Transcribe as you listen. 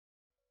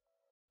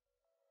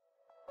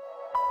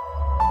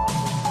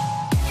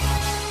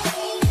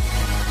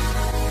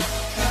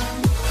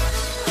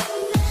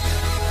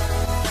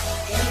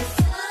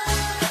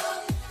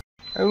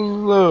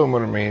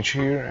Mother Mage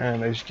here,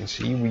 and as you can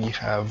see we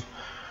have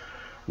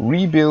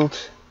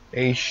rebuilt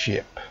a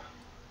ship.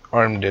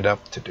 Armed it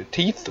up to the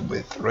teeth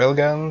with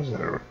railguns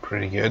that are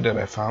pretty good that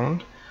I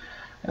found,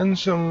 and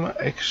some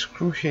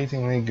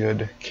excruciatingly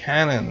good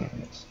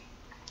cannons.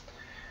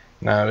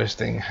 Now this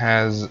thing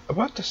has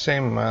about the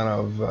same amount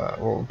of,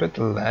 well, a bit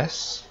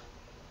less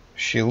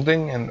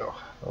shielding and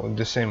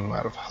the same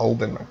amount of hull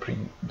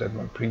that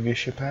my previous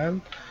ship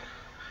had.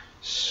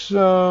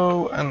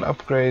 So, and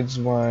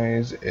upgrades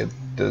wise, it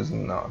does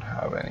not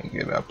have any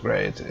good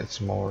upgrades.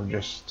 It's more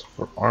just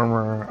for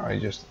armor. I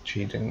just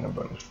cheat in a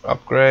bunch of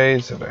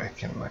upgrades so that I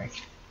can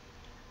like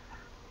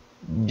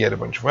get a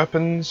bunch of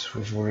weapons.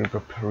 We've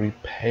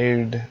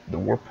repaired the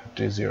warp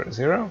to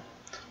 0-0,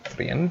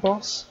 the end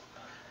boss,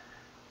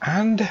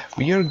 and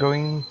we are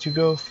going to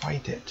go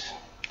fight it.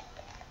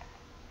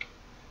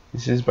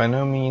 This is by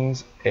no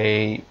means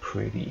a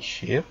pretty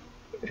ship.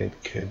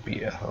 It could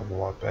be a hell of a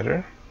lot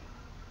better,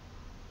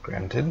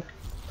 granted,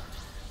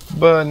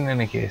 but in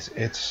any case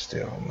it's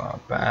still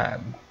not bad.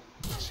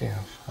 Let's see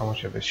how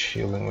much of his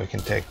shielding we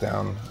can take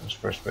down this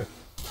first bit.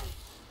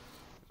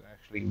 There's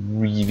actually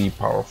really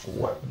powerful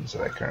weapons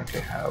that I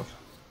currently have.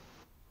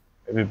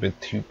 Maybe a bit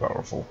too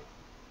powerful.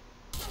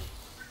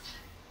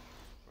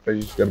 But I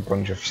just got a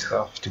bunch of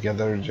stuff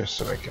together just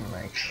so I can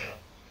make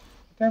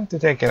attempt to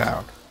take it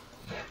out.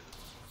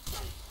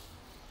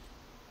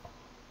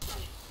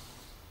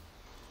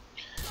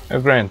 Now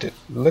granted,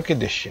 look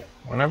at this ship.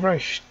 Whenever I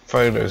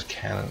fire those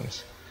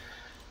cannons,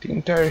 the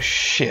entire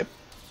ship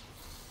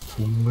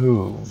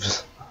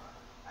moves.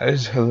 That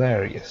is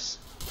hilarious.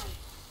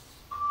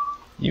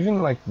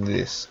 Even like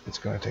this, it's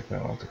gonna take me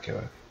a while to kill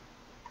it.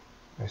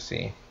 I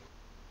see.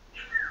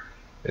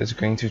 It's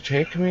going to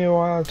take me a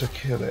while to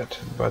kill it,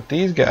 but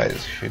these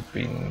guys should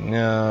be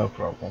no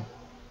problem.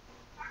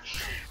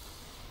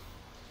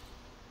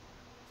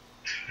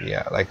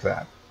 Yeah, like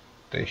that.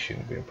 They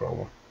shouldn't be a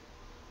problem.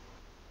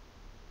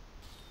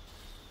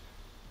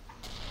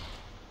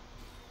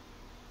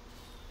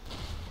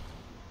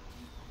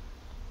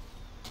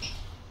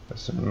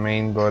 That's the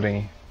main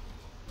body.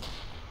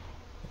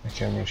 I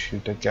can't even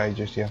shoot that guy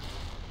just yet.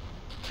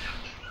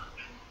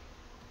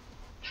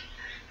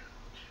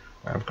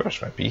 And of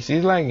course my PC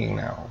is lagging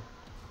now.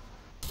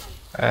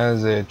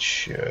 As it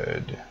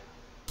should.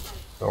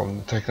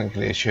 Well,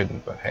 technically it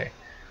shouldn't, but hey.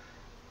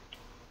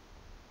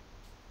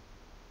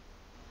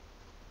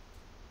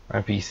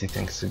 My PC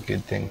thinks it's a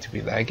good thing to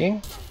be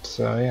lagging,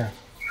 so yeah.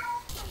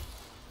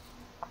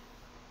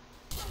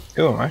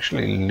 Oh, I'm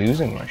actually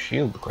losing my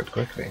shield quite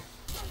quickly.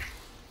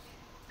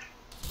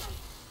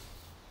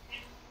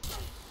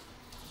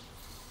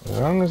 As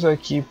long as I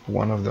keep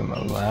one of them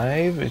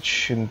alive, it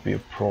shouldn't be a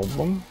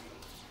problem.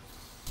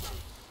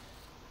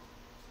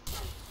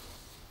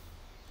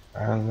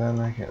 And then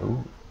I can,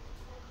 ooh.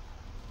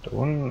 The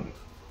one,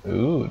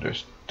 ooh,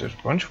 there's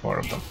a bunch more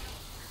of them.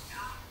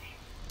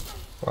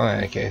 Well, in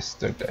any case,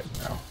 they're dead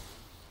now.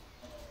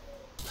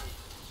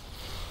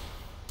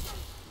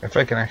 If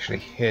I can actually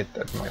hit,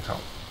 that might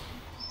help.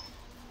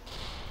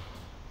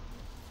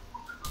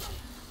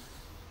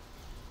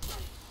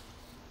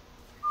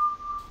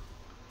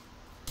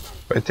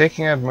 By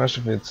taking out most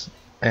of its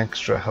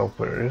extra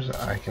helpers,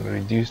 I can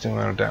reduce the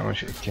amount of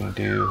damage it can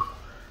do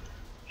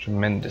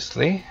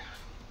tremendously,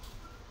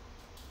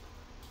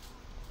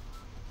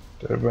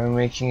 thereby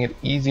making it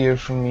easier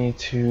for me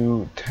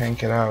to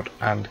tank it out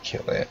and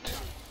kill it.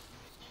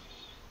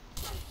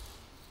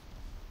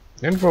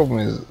 The only problem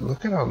is,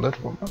 look at how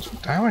little amount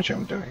of damage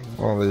I'm doing.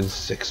 Well, it is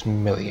 6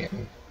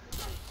 million.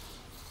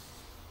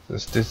 So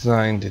it's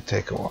designed to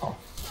take a while.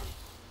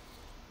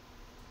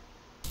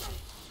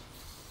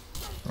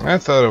 I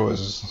thought it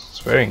was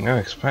sparing no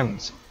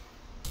expense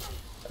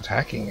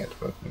attacking it,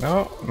 but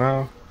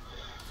no.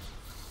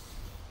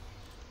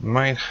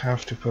 Might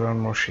have to put on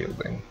more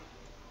shielding.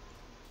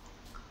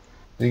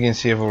 As you can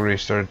see, I've already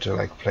started to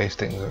like place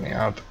things on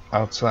the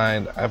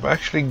outside. I've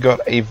actually got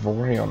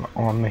Avorion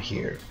on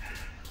here,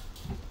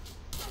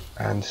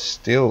 and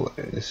still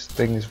this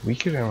thing is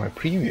weaker than my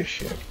previous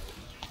ship.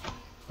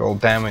 Well,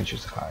 damage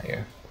is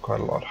higher, quite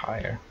a lot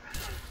higher,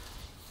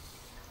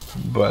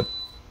 but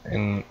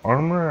in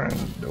armor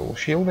and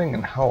shielding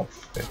and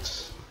health,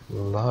 it's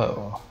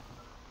low.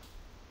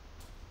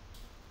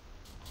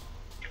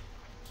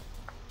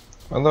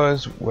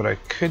 Otherwise, what I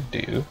could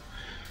do,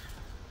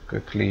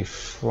 quickly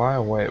fly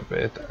away a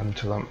bit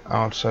until I'm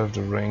outside of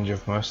the range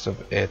of most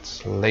of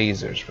its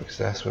lasers, because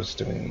that's what's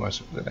doing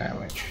most of the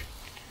damage.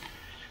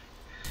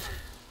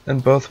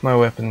 And both my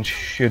weapons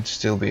should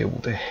still be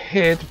able to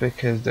hit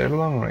because they're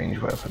long range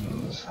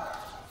weapons.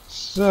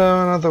 So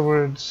in other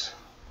words,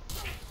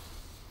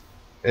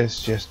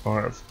 it's just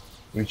more of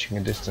reaching a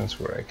distance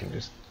where I can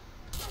just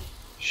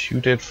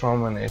shoot it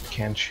from and it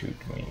can't shoot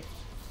me.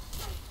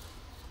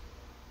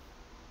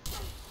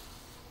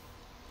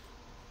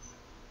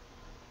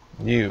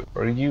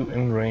 Are you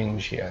in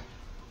range yet?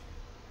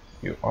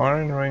 You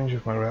are in range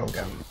of my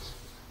railguns.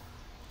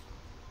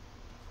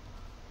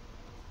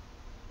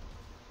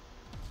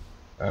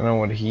 I don't know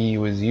what he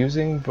was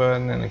using,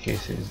 but in any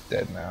case he's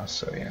dead now,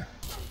 so yeah.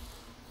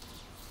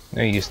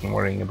 No use in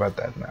worrying about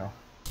that now.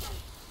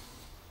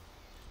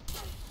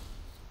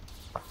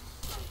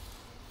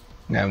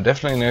 Now I'm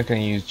definitely not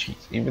going to use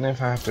cheats, even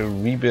if I have to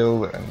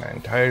rebuild an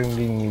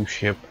entirely new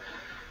ship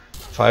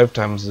 5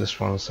 times this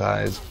one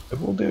size. I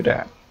will do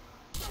that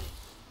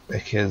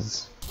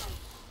because,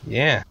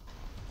 yeah,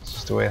 it's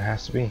just the way it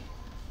has to be.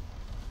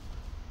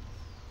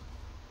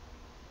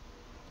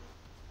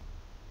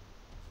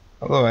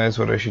 Otherwise,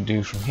 what I should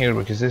do from here,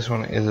 because this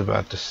one is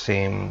about the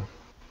same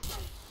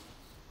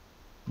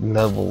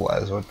level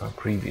as what my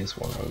previous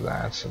one was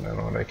at, so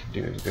then what I can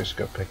do is just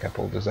go pick up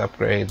all these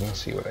upgrades and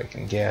see what I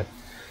can get,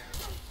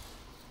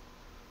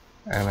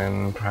 and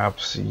then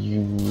perhaps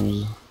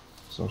use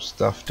some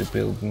stuff to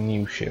build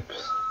new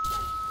ships.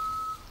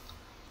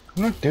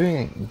 I'm not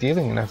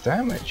dealing enough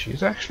damage.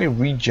 He's actually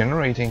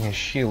regenerating his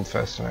shield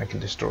faster than I can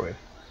destroy it.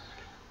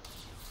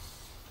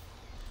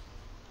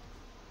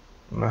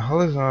 My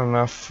hull is not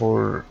enough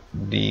for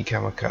the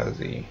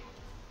kamikaze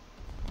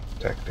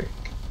tactic.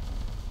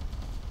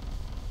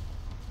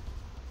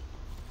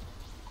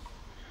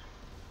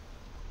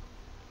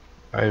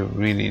 I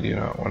really do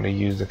not want to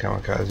use the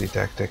kamikaze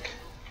tactic.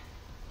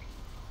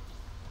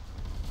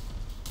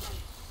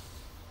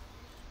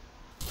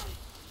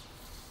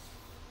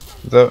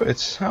 Though it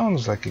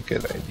sounds like a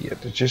good idea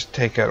to just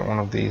take out one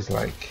of these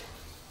like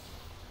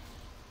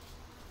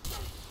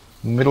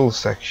middle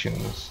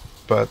sections,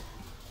 but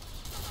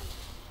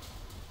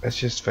let's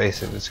just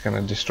face it, it's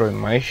gonna destroy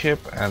my ship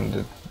and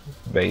the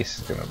base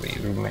is gonna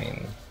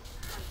remain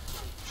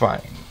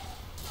fine.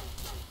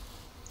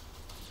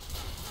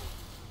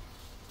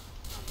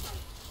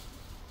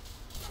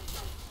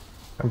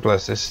 And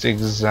plus it's the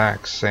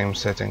exact same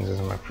settings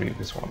as my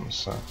previous ones,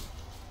 so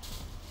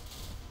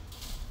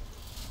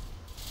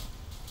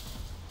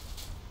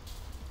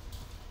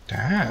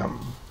damn,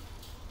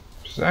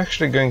 this is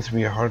actually going to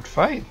be a hard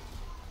fight.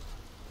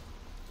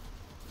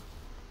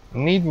 I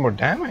need more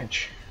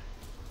damage.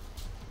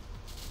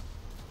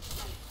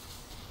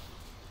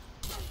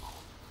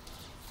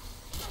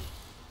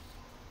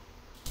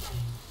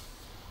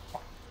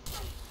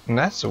 And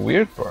that's the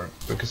weird part,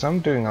 because I'm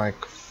doing like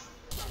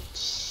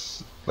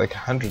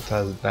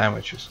 100,000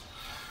 damages,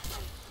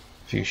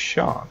 a few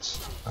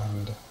shots,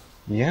 and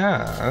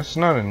yeah, that's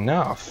not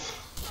enough.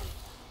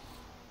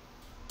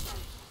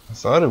 I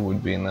thought it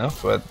would be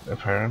enough, but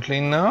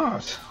apparently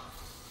not.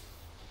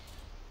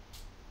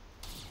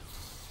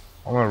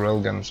 All my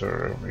railguns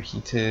are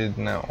overheated,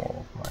 now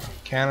all of my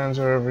cannons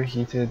are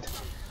overheated.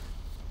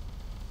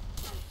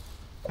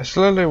 I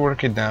slowly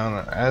work it down,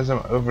 and as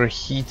I'm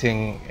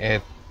overheating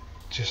it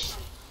just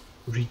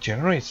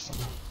regenerates them.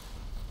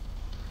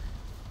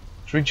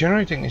 It's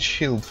regenerating its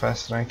shield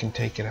faster than I can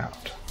take it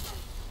out.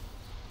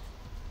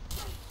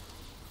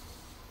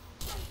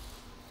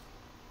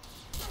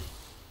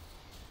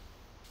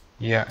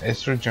 Yeah,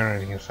 it's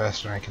regenerating it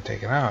faster than I can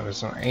take it out.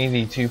 It's on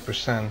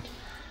 82%.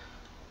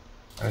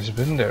 It's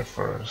been there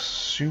for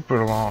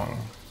super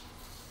long.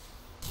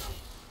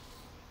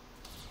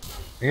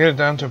 I get it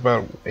down to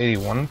about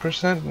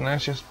 81%, and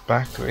that's just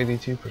back to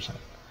 82%.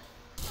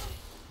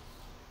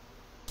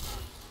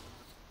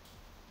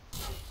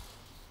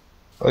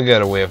 I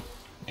got a way of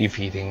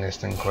defeating this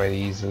thing quite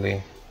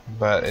easily,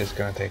 but it's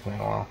gonna take me a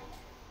while.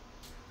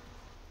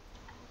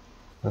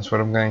 That's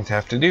what I'm going to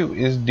have to do,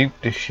 is dupe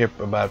the ship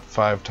about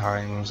 5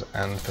 times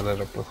and fill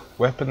it up with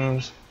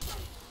weapons.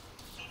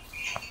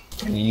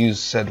 And use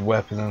said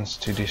weapons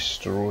to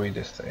destroy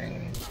this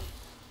thing.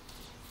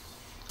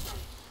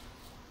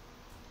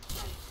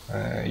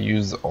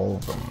 Use all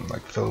of them,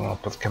 like fill them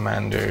up with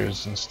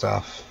commanders and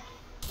stuff.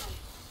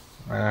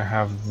 And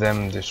have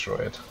them destroy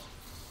it.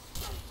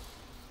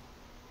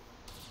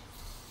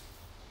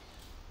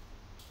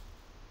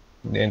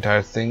 The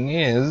entire thing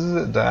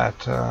is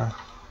that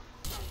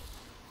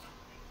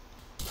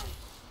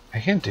I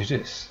can't do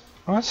this.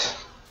 What?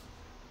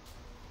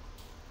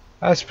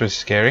 That's pretty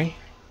scary.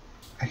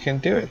 I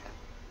can't do it.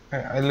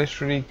 I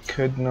literally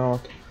could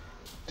not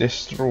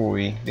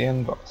destroy the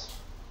end boss.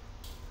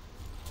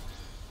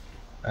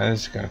 And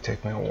it's gonna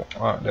take me a while.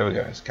 Oh, there we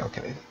go, it's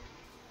calculated.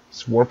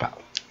 It's warp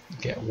out.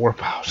 Yeah,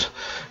 warp out.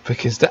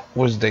 Because that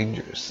was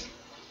dangerous.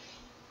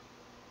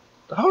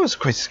 That was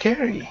quite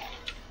scary.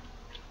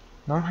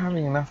 Not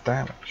having enough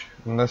damage.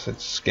 Unless it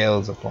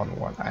scales upon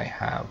what I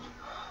have.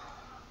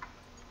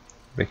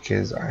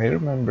 Because I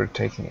remember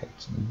taking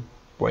it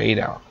way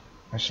down.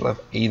 I still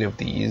have 8 of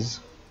these.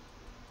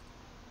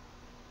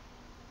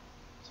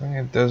 So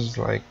it does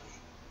like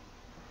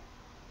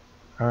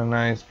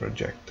nice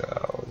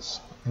projectiles.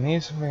 I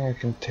need something that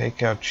can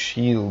take out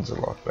shields a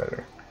lot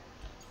better.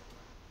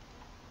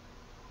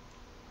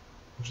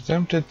 I was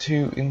tempted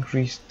to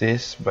increase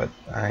this, but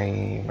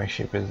my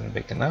ship isn't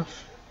big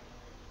enough.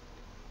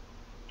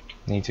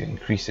 Need to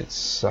increase its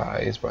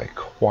size by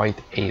quite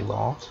a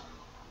lot.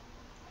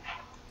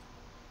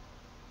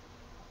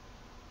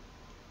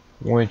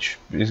 Which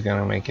is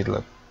gonna make it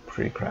look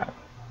pretty crap.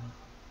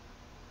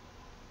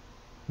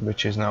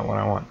 Which is not what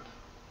I want.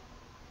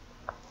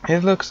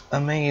 It looks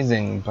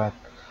amazing, but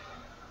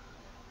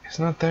it's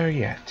not there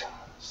yet.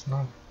 It's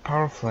not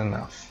powerful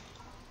enough.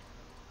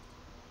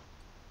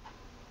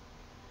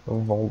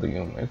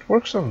 Volume. It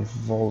works on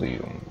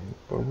volume,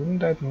 but wouldn't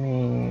that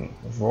mean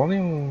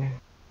volume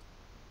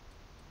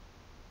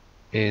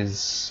is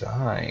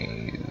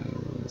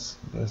size?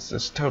 This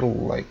is total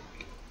like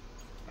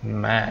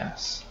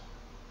mass,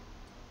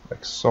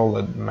 like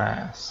solid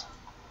mass.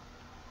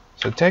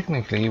 So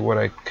technically what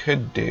I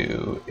could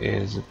do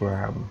is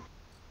grab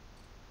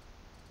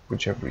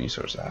whichever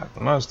resource I have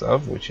the most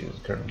of, which is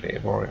currently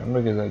Avorion,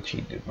 because I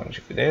cheated a bunch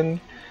of it in.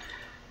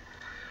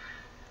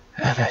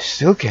 And I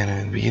still can't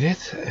even beat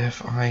it.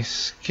 If I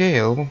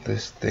scale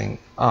this thing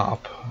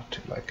up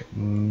to like a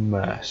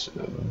massive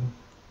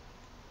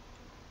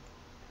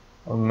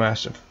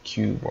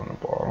cube on the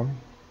bottom.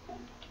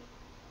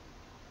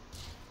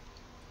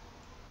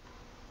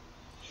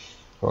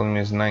 Volume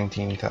is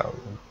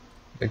 19,000.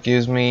 That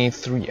gives me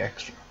 3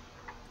 extra.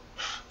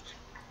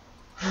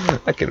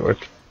 That could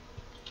work.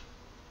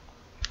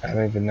 I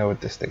don't even know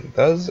what this thing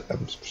does.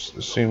 I'm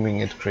assuming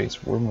it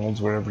creates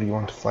wormholes wherever you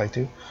want to fly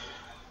to.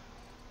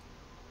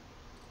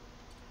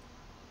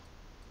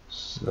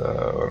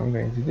 So what I'm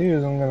going to do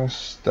is I'm going to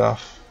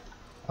stuff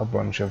a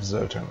bunch of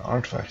Zotan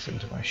artifacts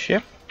into my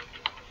ship,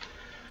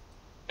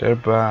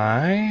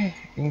 thereby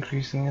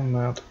increasing the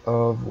amount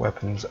of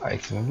weapons I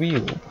can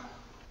wield.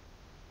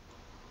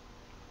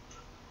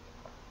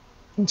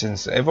 And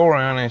since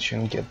Avorion, it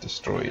shouldn't get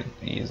destroyed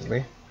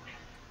easily.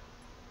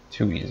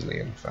 Too easily,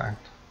 in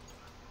fact.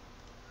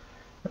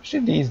 What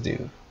should these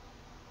do?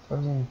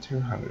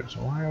 1,200. So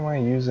why am I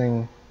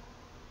using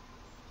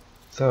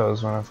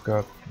those when I've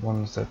got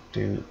ones that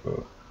do...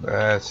 Oh,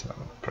 that's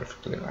not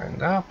perfectly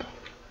lined up.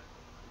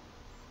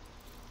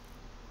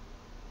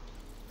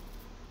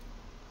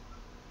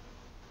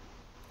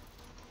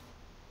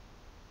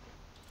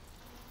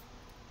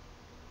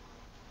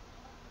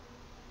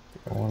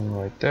 One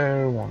right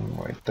there, one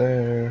right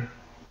there.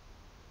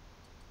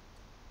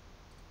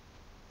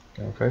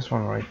 Can I place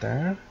one right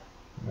there?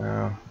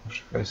 No, I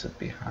should place it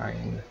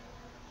behind.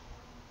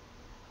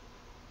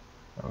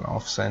 An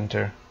off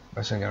center.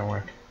 That's not gonna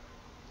work.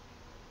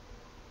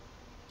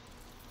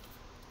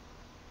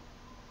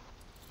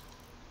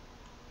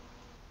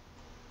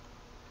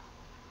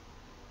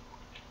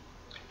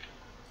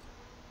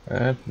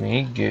 Let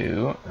me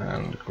go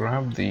and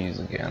grab these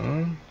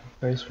again.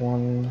 Place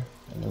one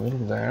in the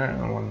middle there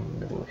and one in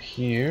the middle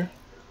here.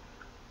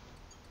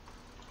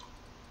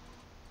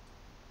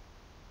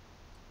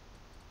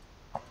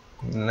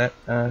 Let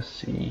us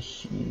see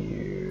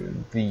here.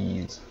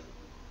 These.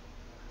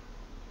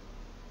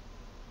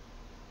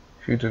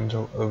 Shoot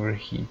until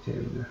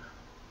overheated.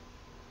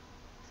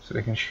 So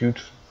they can shoot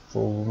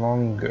for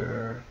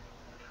longer.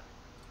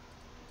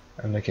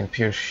 And they can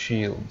pierce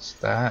shields.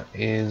 That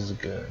is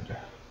good.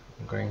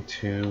 I'm going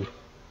to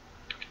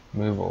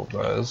move all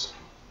those.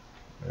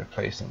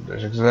 Replace them.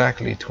 There's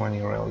exactly 20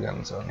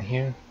 railguns on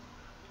here.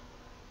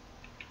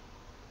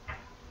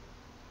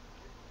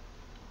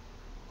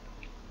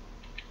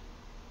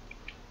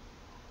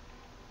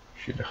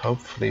 Should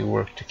hopefully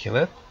work to kill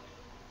it.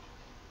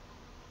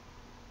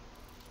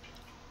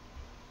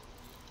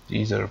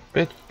 These are a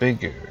bit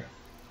bigger than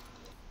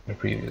the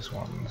previous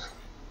ones.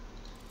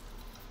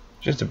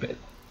 Just a bit.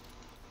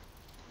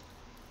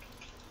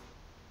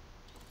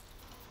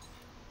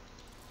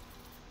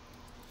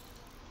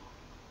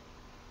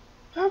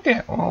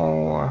 Okay,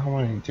 well, how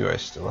many do I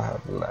still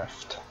have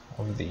left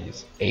of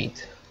these?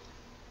 8.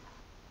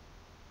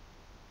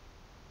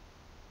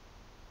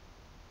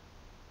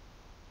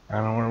 I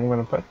don't know where I'm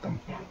gonna put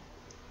them.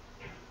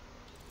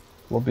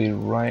 We'll be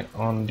right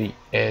on the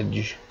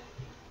edge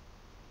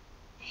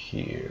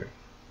here.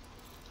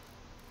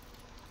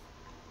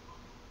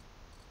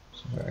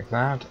 Something like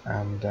that,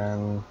 and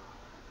then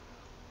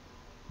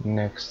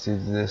next to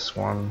this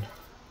one.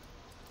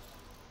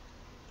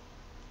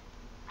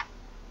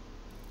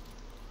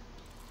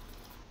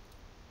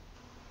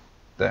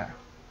 There.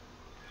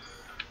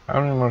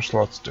 How many more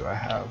slots do I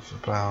have?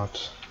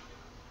 About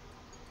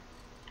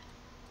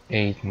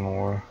 8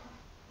 more.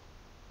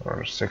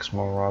 Or 6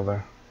 more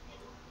rather.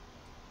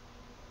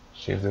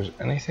 See if there's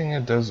anything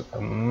that does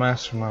a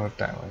massive amount of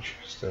damage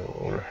still,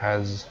 or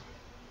has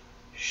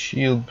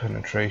shield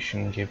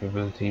penetration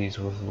capabilities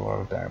with a lot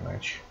of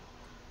damage.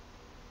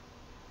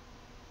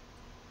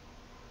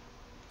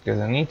 Because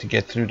I need to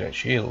get through that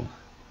shield.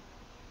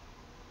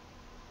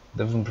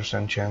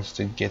 11% chance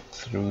to get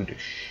through the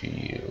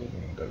shield.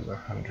 Does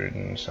 100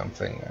 and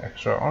something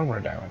extra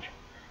armor damage.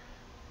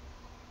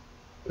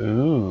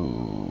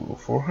 Ooh,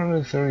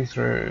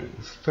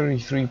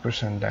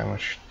 433%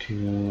 damage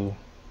to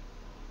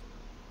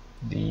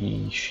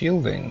the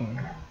shielding,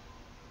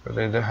 but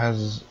it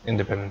has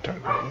independent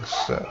targeting,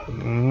 so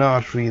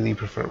not really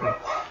preferable.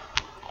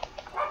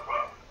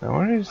 Now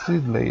where is the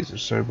laser?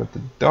 Sorry, but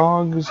the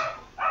dogs,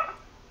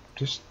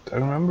 just, I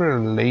remember a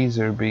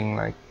laser being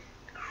like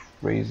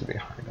crazily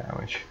high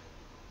damage.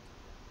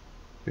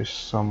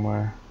 Just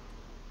somewhere.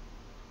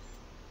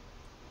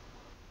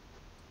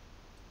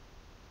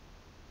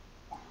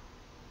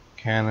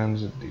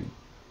 Cannons that do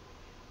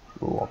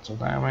lots of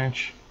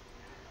damage.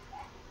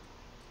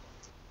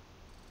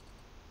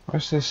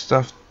 Most of this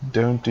stuff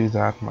don't do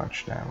that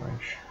much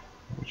damage,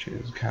 which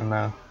is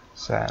kinda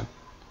sad.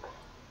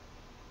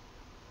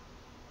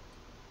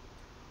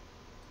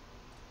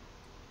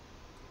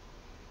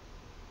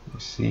 You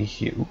see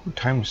here, ooh,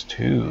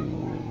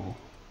 ×2.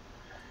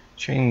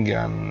 Chain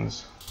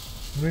guns.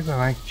 I really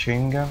like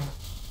chain gun.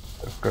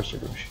 Of course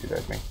they're gonna shoot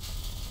at me.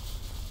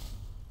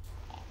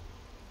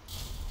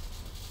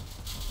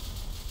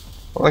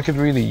 Well, I could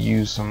really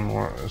use some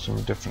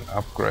different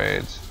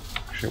upgrades.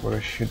 Actually, what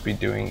I should be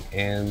doing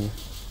is,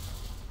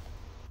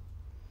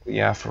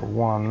 yeah, for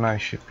one, I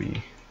should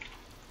be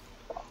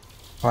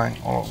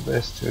applying all of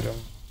this to them.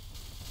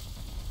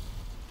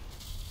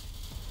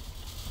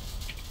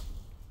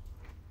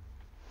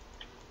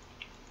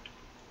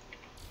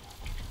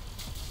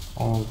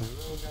 All the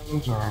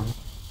railguns are.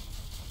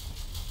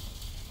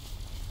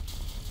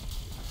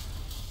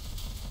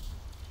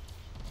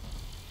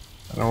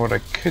 Now what I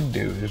could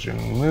do is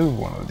remove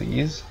one of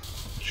these,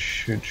 which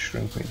should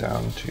shrink me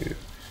down to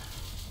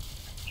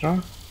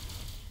extra.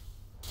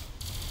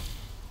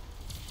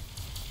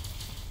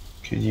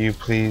 Could you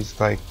please,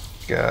 like,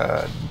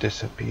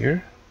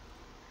 disappear?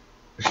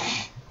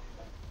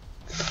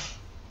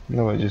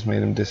 No, I just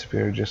made him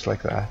disappear just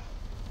like that.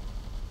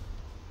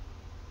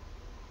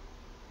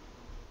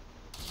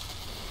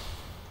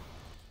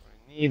 What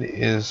I need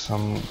is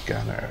some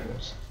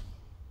gunners.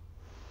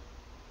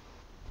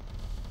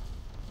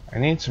 I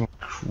need some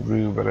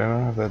crew, but I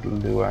don't have that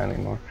lure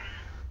anymore.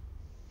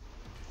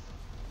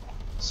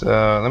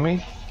 So let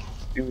me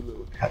do a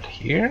little cut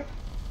here.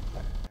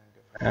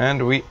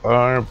 And we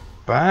are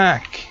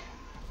back.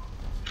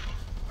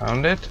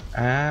 Found it,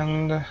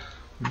 and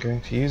I'm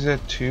going to use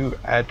it to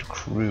add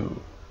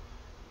crew.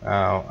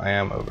 Now I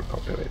am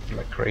overpopulated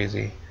like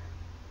crazy.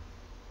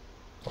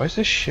 Why is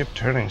this ship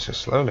turning so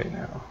slowly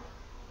now?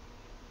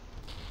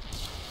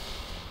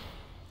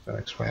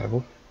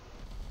 Unexplainable.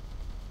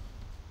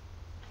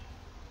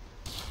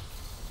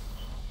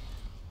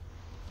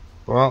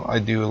 Well, I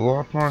do a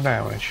lot more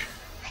damage.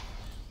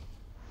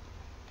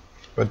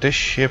 But this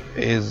ship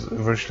is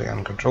virtually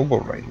uncontrollable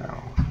right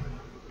now.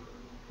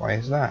 Why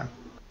is that?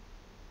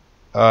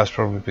 Oh, it's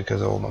probably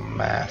because of all the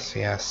mass,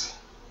 yes.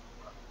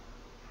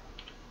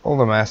 All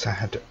the mass I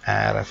had to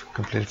add, I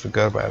completely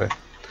forgot about it.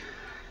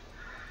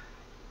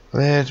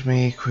 Let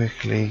me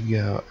quickly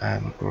go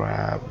and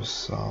grab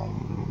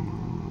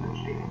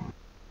some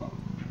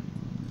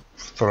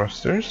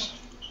thrusters.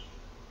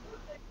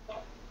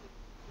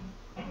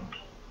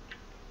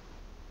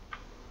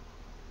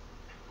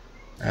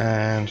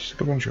 And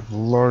just a bunch of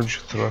large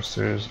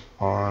thrusters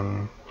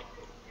on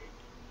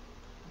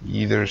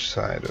either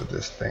side of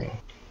this thing.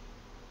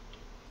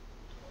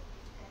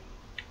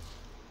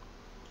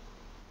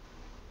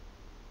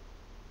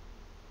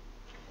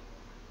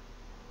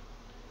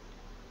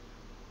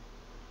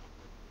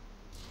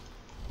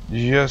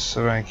 Just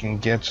so I can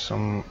get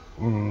some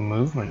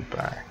movement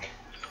back.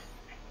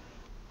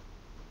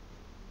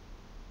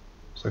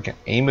 So I can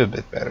aim a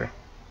bit better.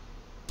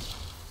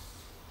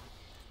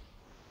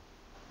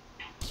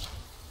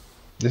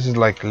 This is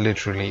like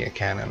literally a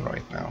cannon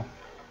right now.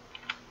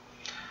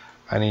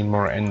 I need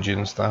more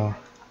engines though.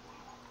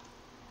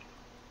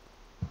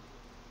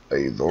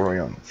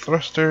 Avorion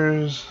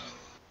thrusters.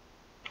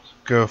 Let's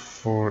go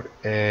for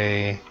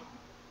a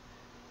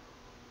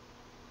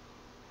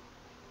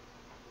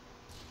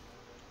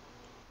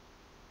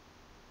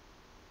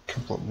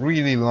couple of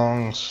really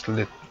long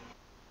slit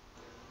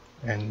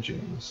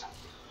engines.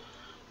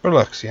 For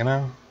looks, you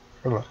know?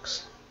 For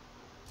looks.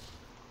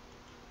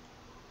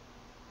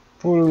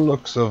 For the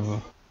looks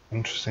of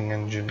interesting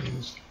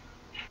engines.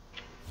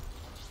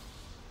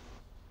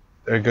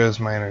 There goes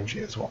my energy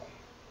as well.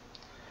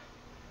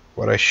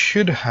 What I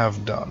should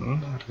have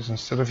done is,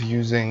 instead of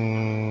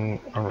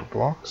using armor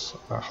blocks,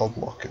 a hull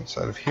block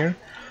inside of here,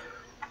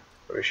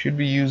 what I should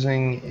be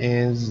using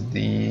is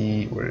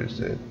the, where is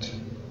it?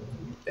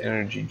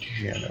 Energy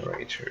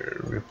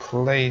generator.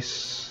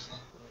 Replace,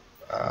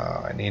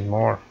 I need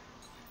more.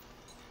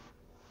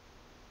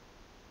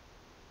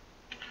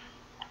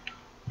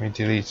 Let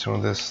me delete some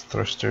of these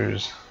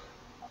thrusters.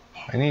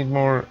 I need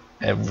more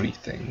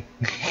everything.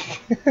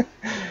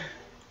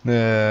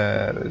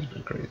 That has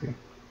been crazy.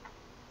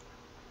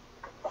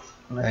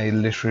 I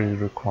literally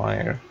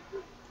require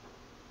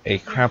a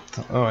crap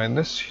oh, and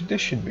this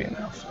should be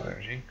enough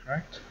energy,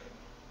 correct?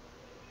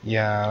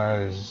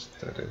 Yeah,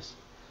 that is.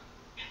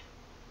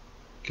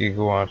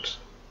 Gigawatt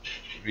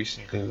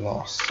recently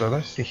lost. So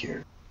let's see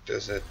here.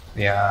 Does it?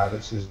 Yeah,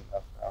 this is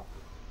enough now.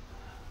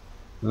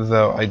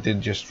 Though I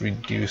did just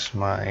reduce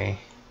my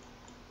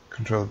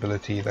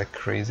controllability like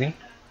crazy.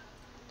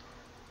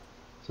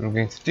 So what I'm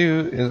going to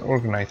do is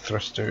organize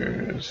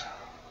thrusters.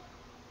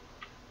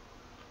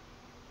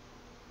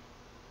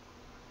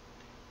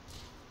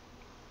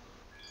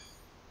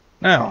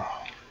 Now,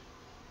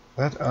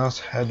 let us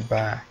head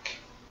back.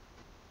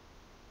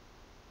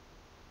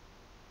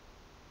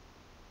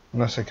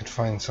 Unless I could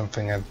find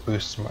something that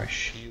boosts my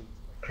shield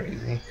like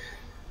crazy.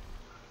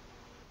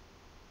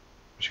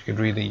 Which I could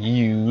really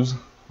use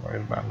right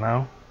about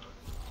now.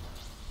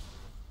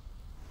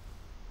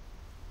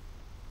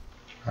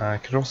 I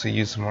could also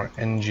use some more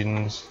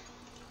engines.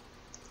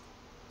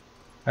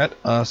 Let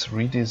us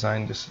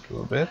redesign this a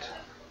little bit.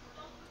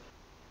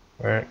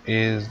 Where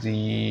is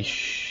the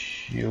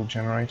shield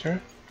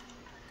generator?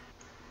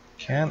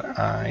 Can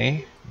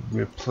I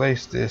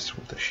replace this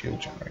with a shield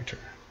generator?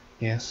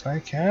 Yes, I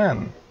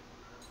can.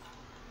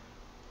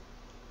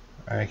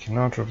 I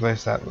cannot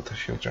replace that with a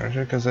shield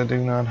generator because I do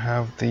not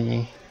have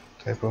the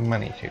type of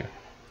money to.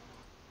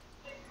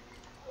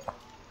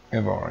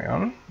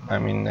 Avorion,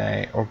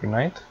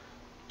 Organite,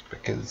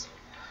 because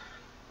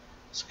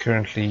it's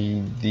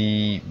currently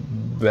the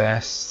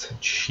best,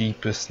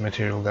 cheapest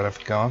material that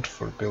I've got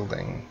for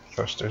building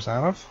thrusters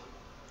out of.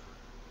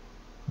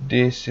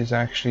 This is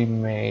actually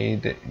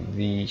made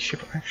the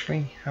ship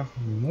actually have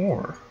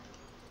more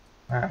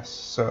mass,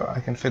 so I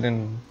can fit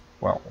in,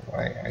 well,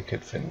 I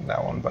could fit in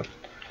that one, but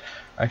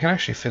I can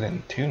actually fit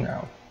in two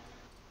now.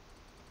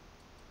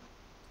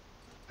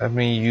 Let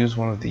me use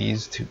one of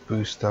these to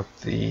boost up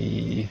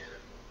the,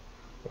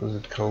 what is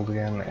it called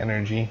again,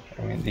 energy,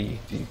 the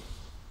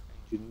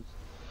engines.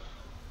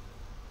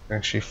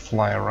 Actually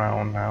fly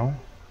around now.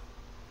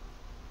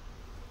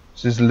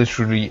 This is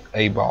literally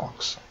a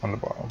box on the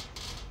bottom.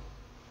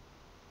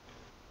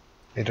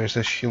 Hey, there's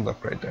a shield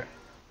upgrade there.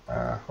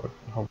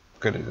 How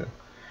good is it?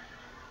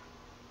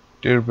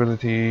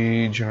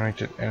 Durability,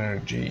 generated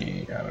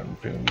energy. I don't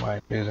really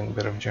mind using a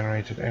bit of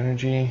generated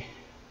energy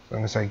as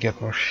long as I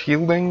get more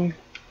shielding.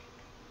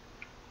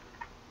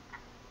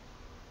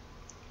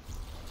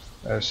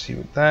 Let's see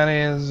what that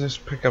is.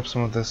 Just pick up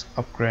some of this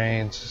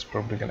upgrades. It's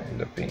probably going to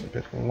end up being a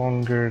bit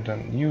longer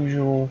than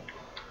usual.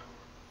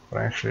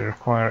 What I actually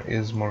require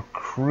is more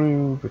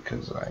crew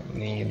because I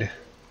need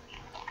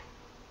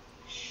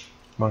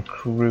more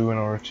crew in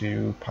order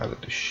to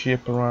pilot the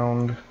ship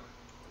around.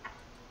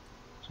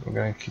 So what I'm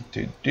going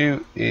to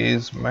do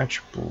is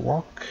match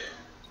block,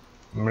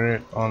 mirror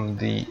it on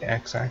the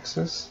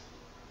x-axis.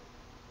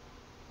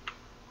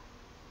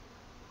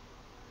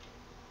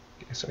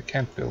 Okay, so I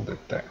can't build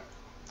it there.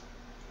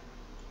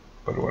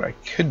 But what I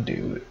could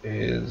do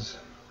is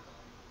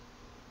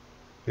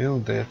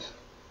build it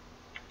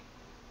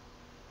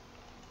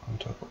on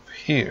top of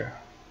here.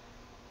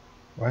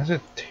 Why is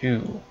it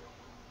 2?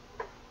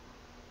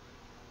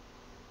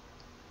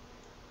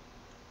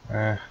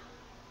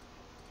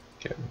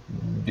 Okay,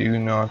 do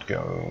not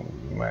go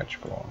match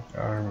block,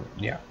 or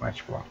yeah,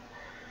 match block.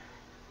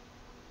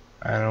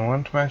 I don't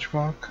want match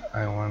block,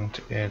 I want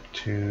it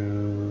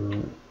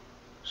to,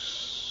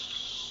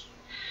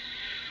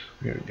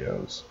 here it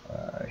goes,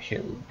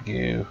 here we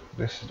go,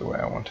 this is the way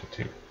I want it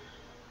to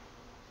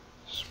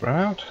spread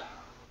out.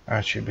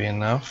 That should be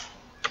enough.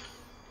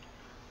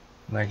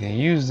 And I can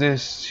use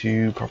this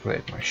to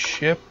populate my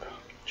ship.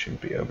 It should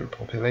be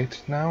overpopulated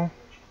now.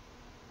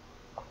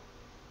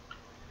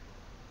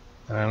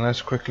 And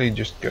let's quickly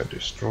just go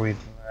destroy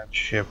that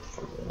ship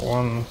for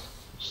one.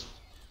 Just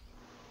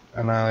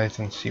annihilate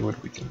and see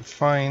what we can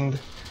find.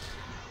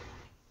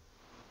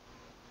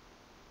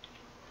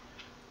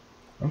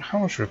 And how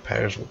much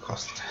repairs will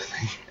cost this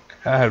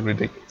thing?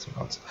 Ridiculous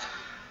amounts.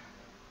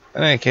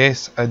 In any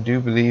case, I do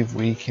believe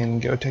we can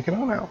go take it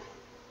on now.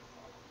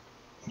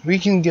 We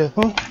can go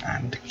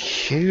and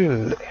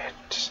kill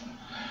it.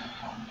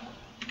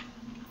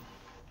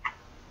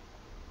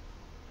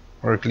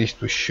 Or at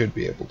least we should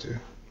be able to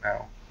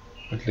now.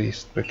 At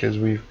least because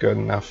we've got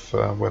enough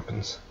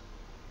weapons.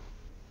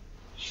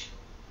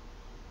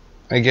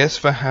 I guess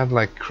if I had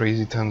like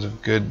crazy tons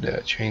of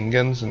good chain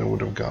guns, then I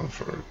would have gone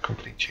for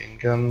complete chain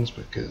guns,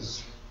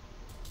 because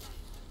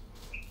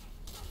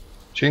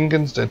chain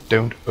guns that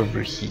don't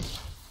overheat,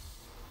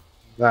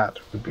 that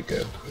would be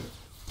good.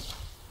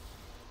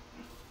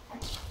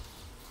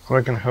 All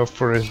I can hope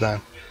for is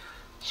that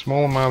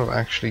small amount of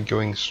actually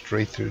going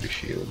straight through the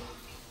shield.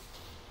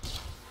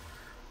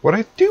 What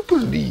I do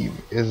believe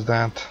is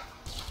that,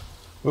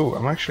 oh,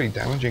 I'm actually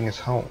damaging his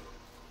hull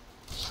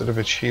instead of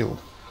its shield.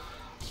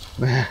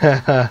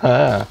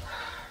 The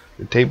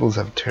tables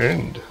have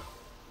turned.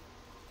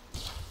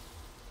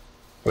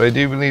 But I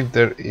do believe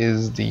there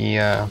is the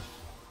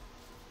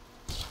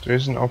there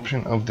is an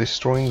option of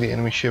destroying the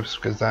enemy ships,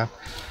 because that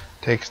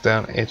takes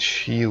down its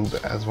shield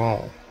as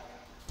well.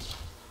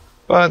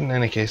 But in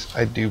any case,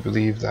 I do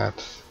believe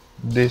that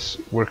this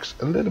works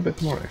a little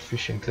bit more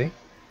efficiently,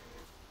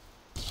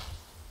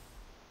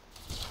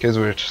 because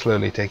we're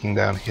slowly taking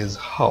down his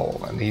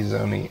hull and he's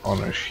only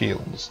on our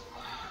shields.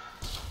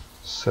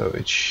 So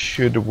it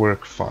should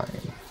work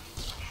fine.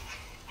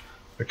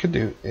 What I could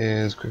do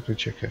is quickly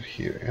check out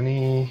here.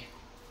 Any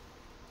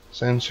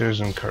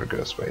sensors and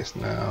cargo space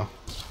now.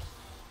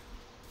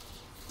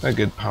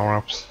 Good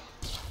power-ups.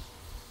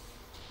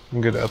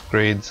 Good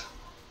upgrades.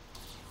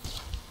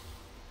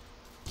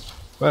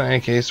 But in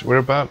any case, we're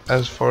about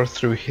as far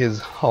through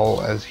his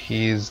hull as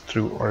he is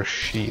through our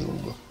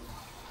shield.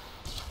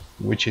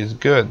 Which is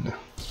good.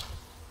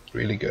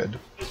 Really good.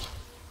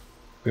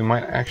 We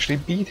might actually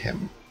beat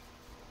him.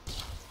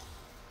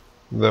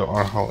 Though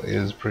our hull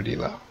is pretty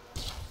low.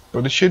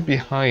 But it should be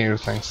higher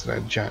thanks to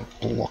that giant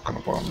block on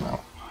the bottom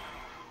now.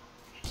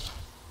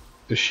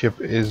 The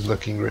ship is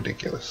looking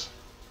ridiculous.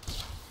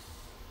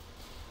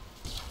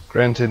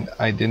 Granted,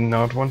 I did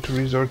not want to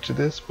resort to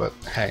this, but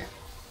hey,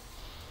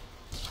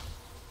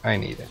 I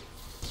need it.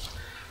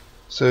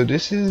 So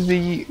this is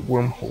the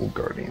Wormhole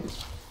Guardian.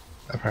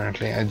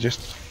 Apparently, I just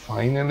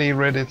finally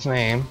read its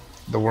name,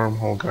 the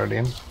Wormhole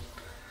Guardian.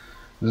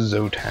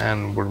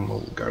 Zotan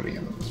Wormhole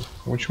Guardian,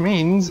 which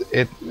means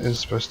it is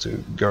supposed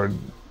to guard,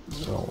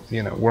 well,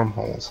 you know,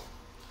 wormholes.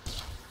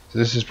 So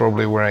this is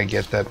probably where I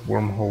get that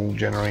wormhole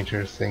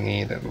generator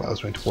thingy that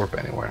allows me to warp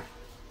anywhere.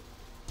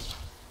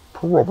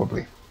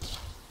 Probably.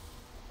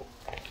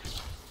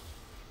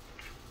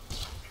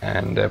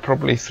 And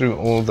probably through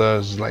all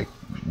those like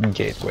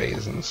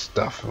gateways and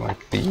stuff,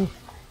 like the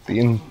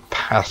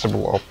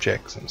impassable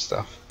objects and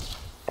stuff.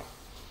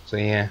 So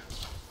yeah.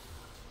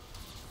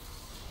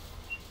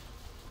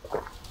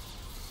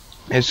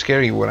 It's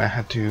scary what I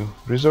had to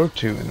resort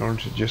to in order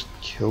to just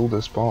kill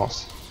this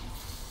boss.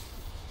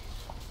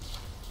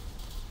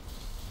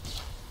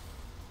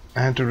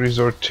 I had to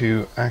resort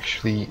to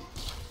actually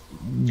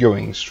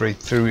going straight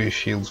through his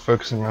shields,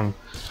 focusing on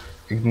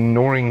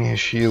ignoring his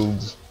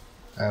shields,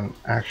 and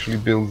actually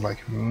build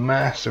like a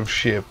massive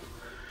ship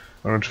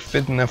in order to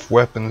fit enough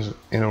weapons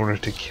in order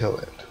to kill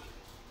it.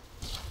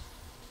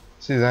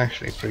 This is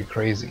actually pretty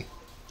crazy.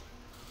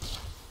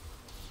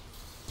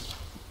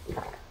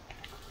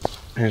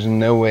 There's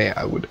no way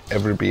I would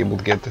ever be able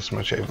to get this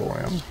much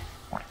Avorion,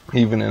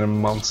 even in a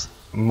month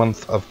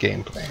of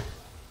gameplay.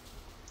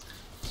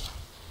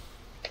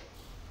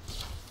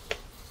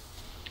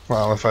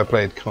 Well, if I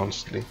played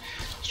constantly,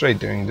 straight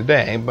during the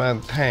day,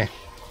 but hey,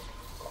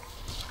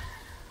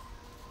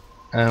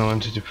 I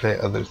wanted to play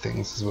other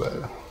things as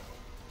well.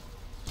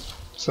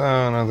 So,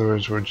 in other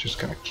words, we're just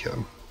gonna kill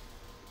him.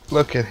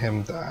 Look at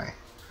him die.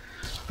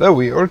 Though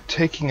we are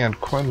taking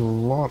out quite a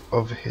lot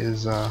of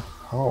his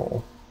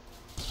hull.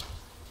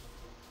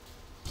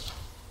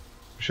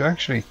 Which is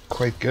actually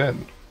quite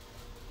good.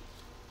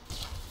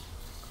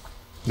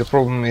 The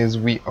problem is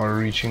we are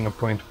reaching a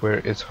point where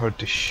it's hard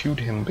to shoot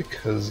him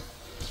because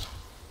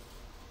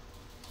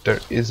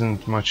there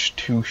isn't much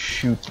to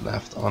shoot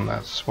left on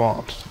that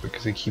spot,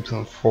 because he keeps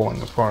on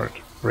falling apart,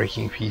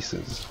 breaking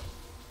pieces.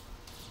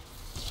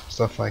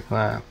 Stuff like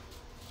that.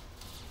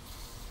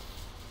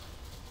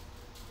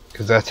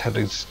 Because that's how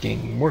this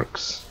game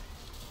works,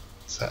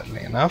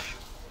 sadly enough.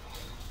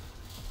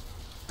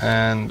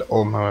 And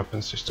all my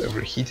weapons just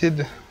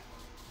overheated.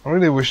 I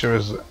really wish there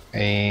was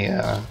a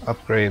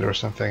upgrade or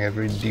something that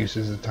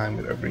reduces the time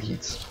it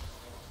overheats.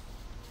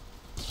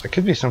 There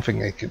could be something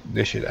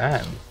they should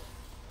add.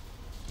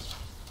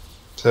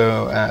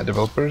 So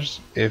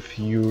developers, if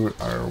you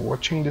are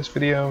watching this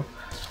video,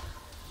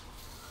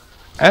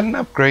 add an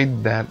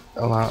upgrade that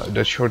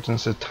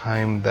shortens the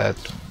time that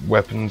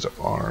weapons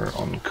are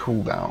on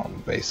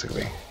cooldown,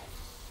 basically,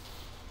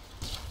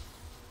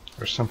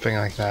 or something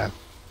like that.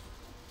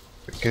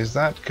 Because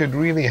that could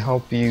really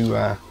help you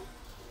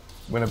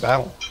win a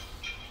battle.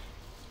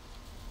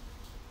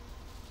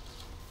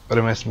 But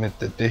I must admit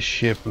that this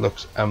ship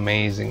looks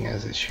amazing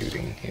as it's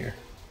shooting here.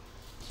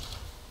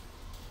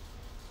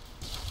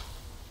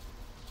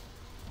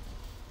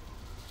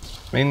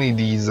 Mainly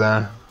these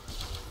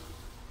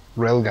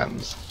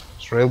railguns.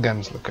 These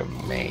railguns look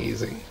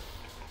amazing.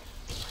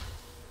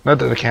 Not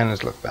that the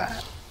cannons look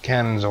bad.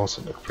 Cannons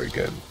also look pretty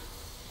good.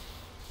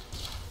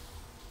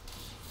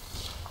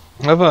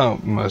 However,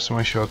 most of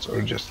my shots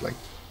are just like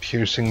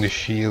piercing the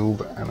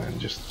shield and then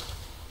just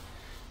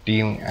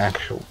dealing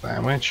actual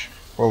damage.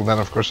 Well, then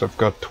of course I've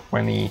got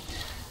 20.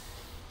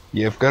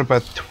 Yeah, I've got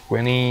about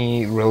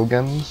 20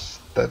 railguns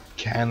that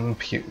can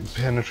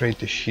penetrate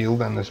the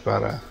shield, and it's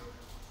about a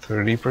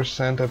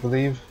 30%, I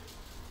believe.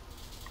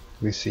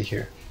 We see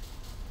here.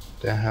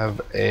 They have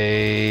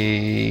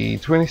a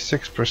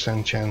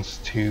 26% chance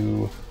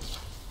to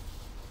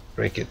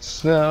break it.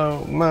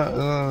 So,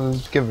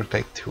 give or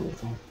take 2 of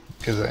them.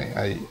 Because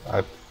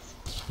I've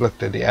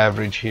looked at the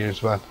average here,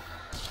 it's about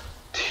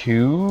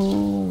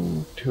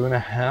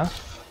 2.5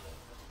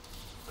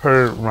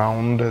 per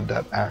round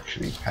that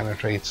actually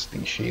penetrates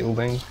the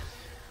shielding.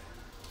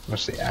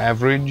 What's the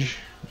average?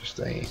 Just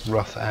a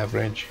rough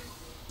average.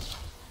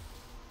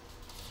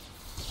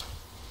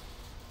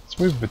 Let's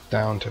move it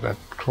down to that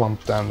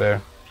clump down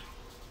there.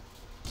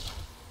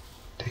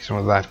 Take some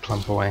of that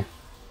clump away.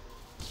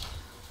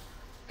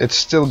 It's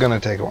still gonna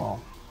take a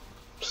while.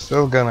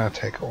 Still gonna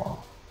take a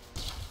while.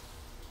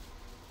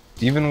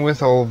 Even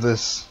with all of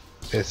this,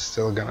 it's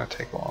still gonna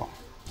take a while.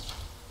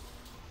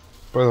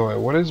 By the way,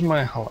 what is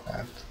my hull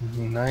at?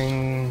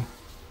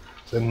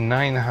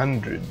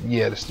 900.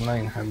 Yeah, it's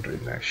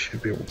 900. I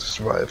should be able to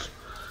survive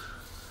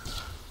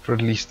for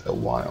at least a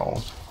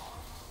while.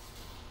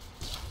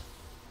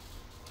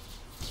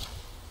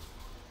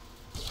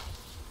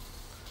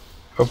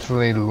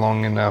 Hopefully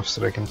long enough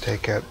so that I can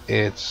take out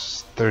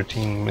its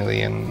 13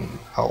 million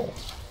hull.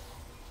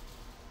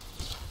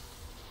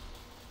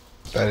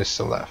 That is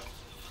still left.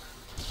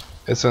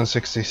 It's on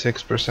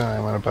 66%,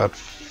 I'm at about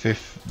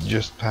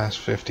just past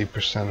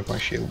 50% of my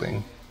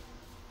shielding.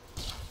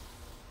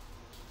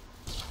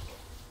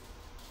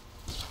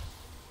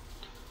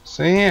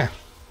 So yeah,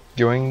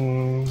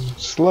 going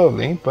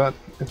slowly, but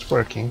it's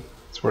working.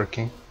 It's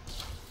working.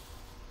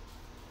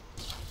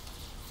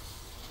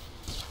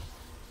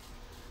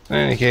 In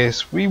any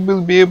case, we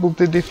will be able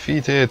to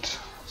defeat it.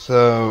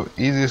 So,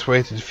 easiest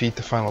way to defeat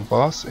the final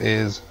boss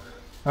is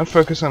not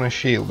focus on a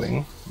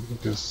shielding,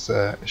 because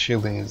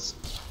shielding is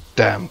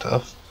damn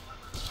tough.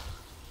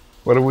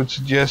 What I would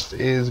suggest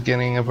is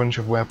getting a bunch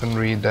of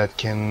weaponry that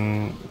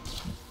can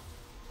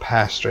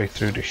pass straight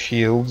through the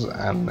shields,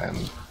 and then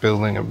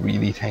building a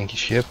really tanky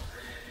ship.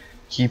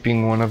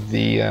 Keeping one of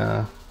the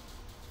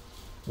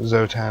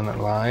Zotan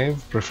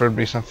alive,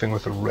 preferably something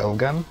with a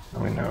railgun. I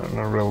mean,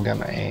 no railgun,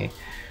 a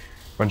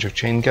bunch of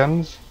chain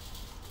guns,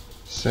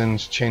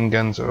 since chain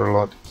guns are a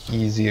lot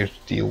easier to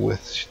deal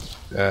with,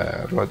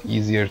 a lot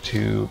easier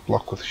to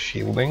block with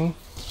shielding.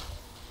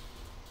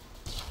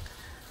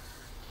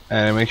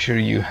 And make sure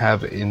you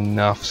have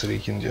enough so that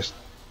you can just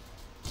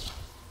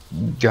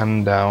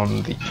gun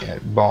down the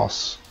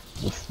boss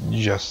with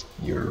just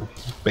your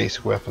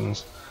basic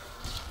weapons.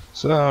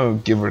 So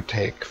give or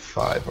take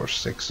 5 or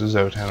 6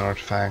 Zotan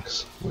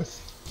artifacts with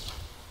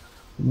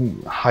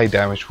high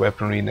damage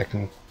weaponry that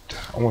can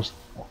almost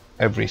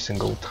every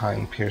single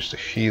time pierce the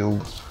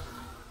shield.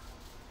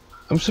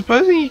 I'm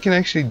supposing you can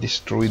actually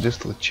destroy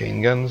this with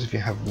chain guns if you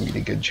have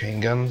really good chain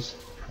guns,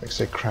 like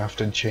say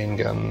crafted chain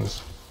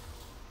guns,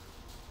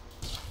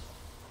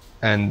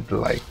 and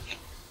like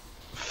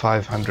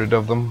 500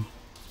 of them,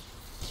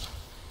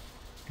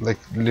 like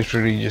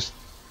literally just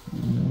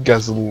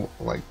guzzle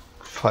like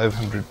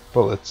 500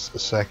 bullets a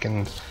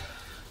second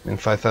and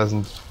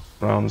 5,000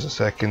 rounds a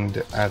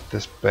second at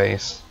this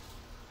base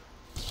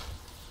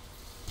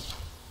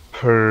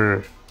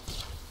per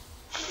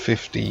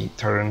 50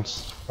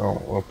 turns,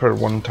 or per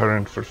 1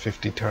 turn for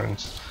 50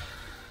 turns.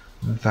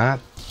 That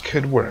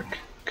could work,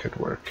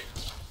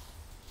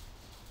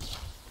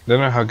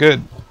 Don't know how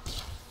good,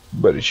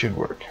 but it should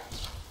work.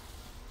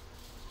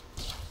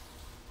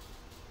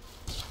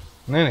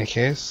 In any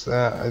case,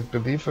 I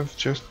believe I've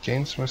just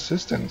gained some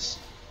assistance.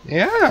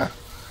 Yeah!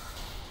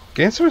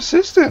 Gained some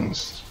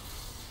assistance!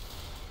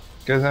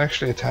 Guy's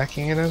actually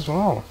attacking it as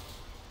well.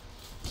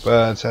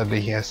 But sadly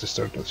he has to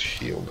start with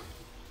shield.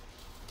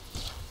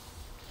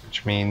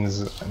 Which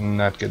means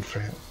not good for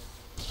him.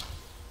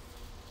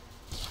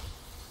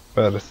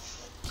 But a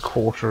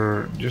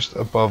quarter, just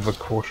above a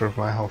quarter of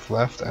my health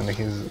left, and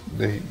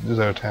the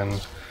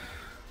Zotan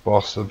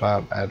boss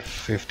about at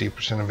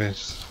 50% of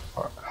his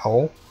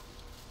hull.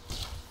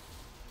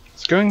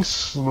 It's going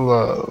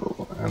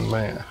slow, and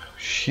my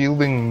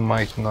shielding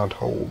might not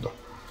hold.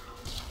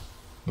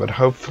 But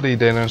hopefully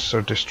they don't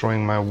start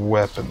destroying my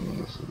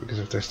weapons, because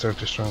if they start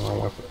destroying my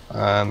weapon,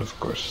 and of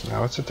course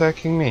now it's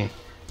attacking me.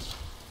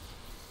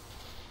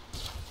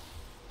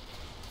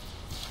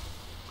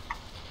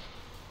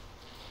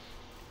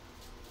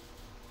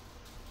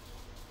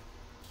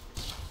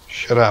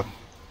 Shut up.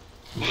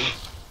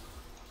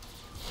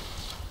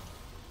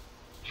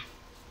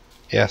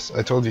 Yes,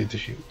 I told you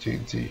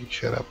to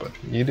shut up, but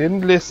you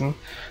didn't listen.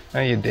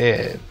 Now you're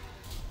dead.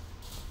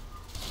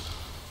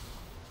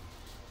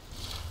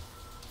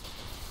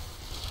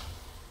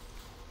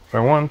 What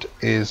I want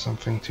is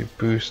something to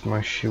boost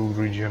my shield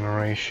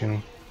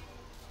regeneration.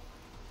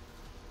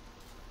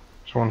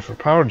 There's one for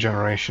power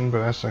generation, but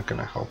that's not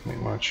gonna help me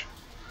much.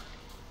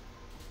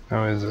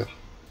 How is it?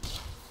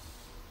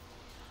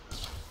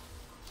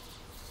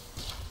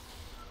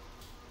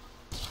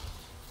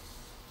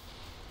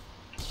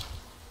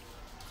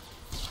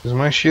 Because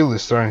my shield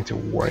is starting to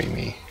worry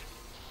me.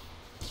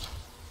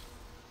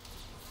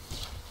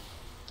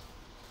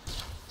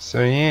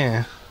 So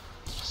yeah,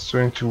 it's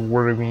starting to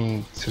worry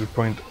me to the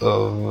point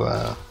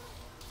of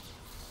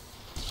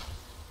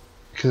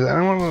because I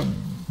don't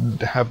want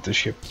to have the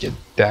ship get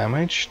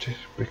damaged,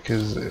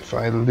 because if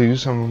I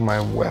lose some of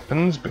my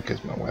weapons,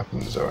 because my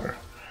weapons are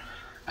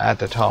at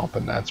the top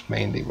and that's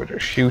mainly where they're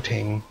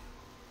shooting,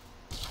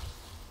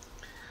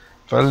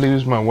 if I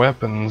lose my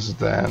weapons,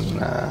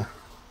 then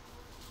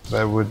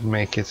that would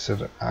make it so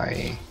that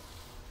I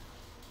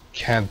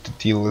can't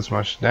deal as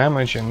much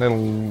damage, and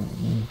that'll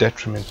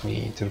detriment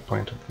me to the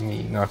point of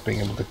me not being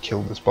able to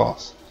kill this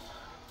boss.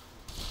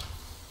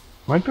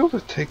 Might be able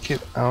to take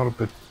it out a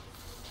bit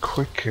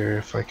quicker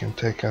if I can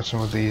take out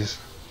some of these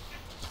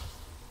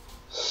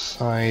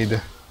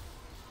side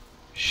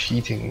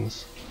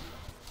sheetings.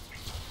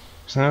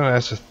 So now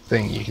that's a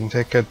thing, you can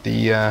take out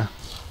the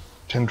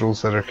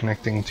tendrils that are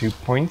connecting to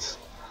points,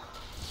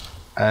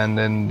 and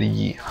then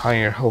the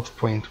higher health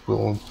point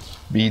will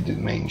be the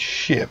main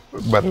ship,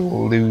 but it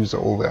will lose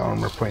all the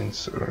armor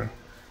points or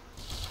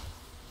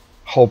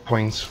hull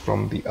points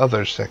from the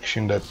other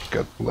section that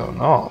got blown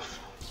off.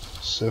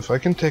 So if I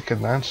can take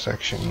out that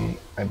section,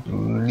 I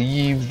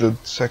believe the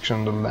section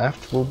on the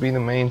left will be the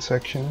main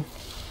section.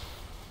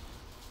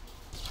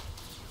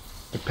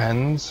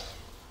 Depends.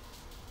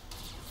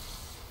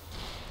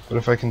 But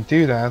if I can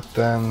do that,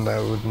 then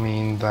that would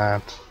mean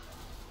that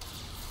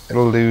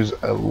it'll lose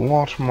a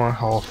lot more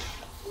health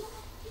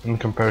in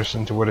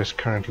comparison to what it's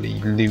currently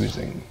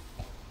losing.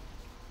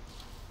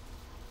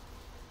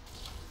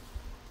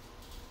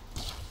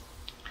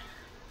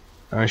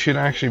 I should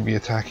actually be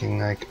attacking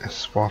like a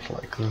spot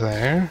like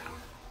there,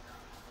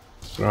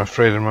 but I'm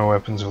afraid that my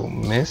weapons will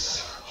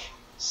miss.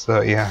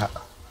 So yeah,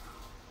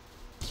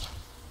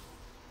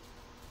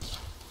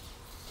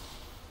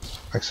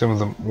 like some of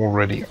them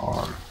already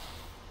are.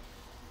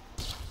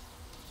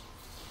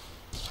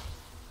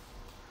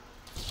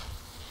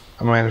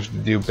 I might have to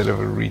do a bit of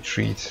a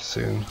retreat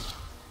soon.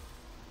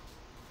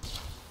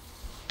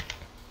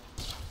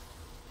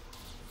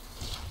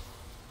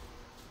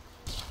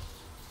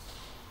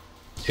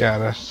 Yeah,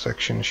 that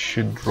section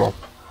should drop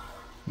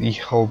the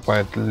hull by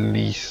at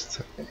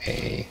least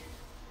a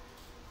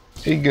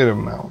good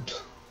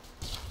amount.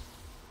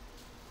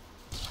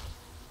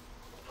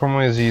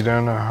 Problem is you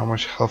don't know how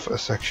much health a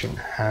section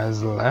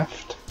has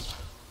left.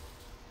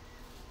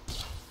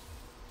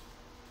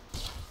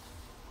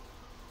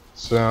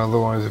 So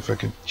otherwise, if I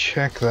could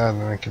check that,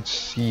 then I could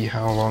see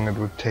how long it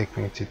would take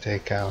me to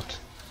take out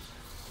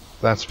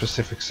that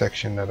specific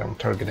section that I'm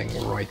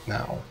targeting right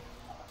now.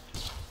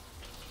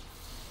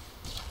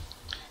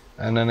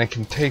 And then I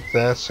can take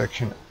that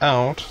section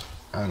out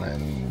and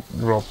then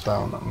drop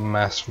down a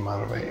massive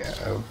amount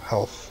of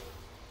health.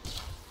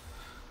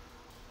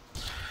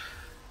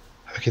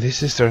 Okay,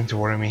 this is starting to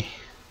worry me.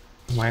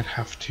 Might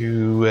have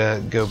to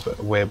go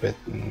away a bit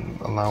and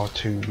allow it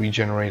to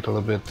regenerate a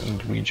little bit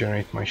and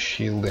regenerate my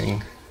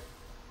shielding.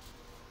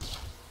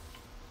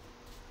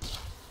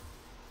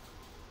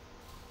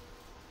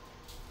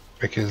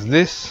 Because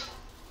this,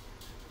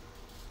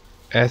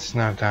 it's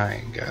not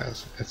dying,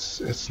 guys.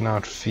 It's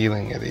not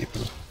feeling it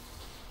even.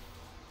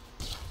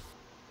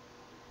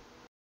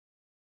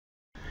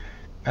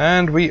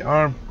 And we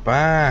are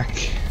back.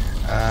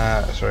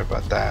 Sorry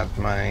about that.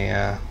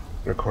 My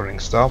recording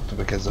stopped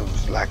because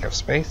of lack of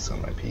space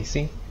on my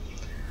PC.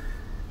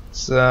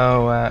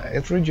 So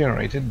it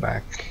regenerated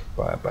back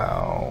by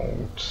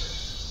about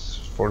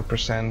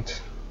 40%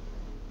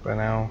 by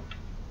now.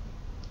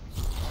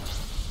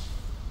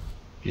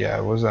 Yeah,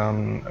 it was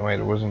on. Wait,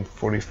 it wasn't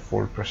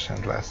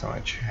 44% last time I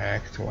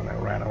checked when I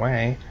ran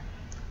away.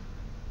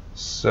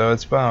 So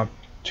it's about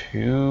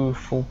 2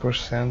 full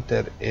percent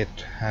that it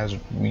has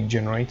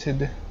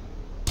regenerated.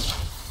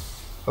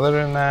 Other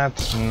than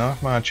that,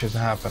 not much has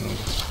happened,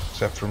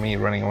 except for me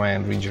running away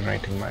and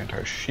regenerating my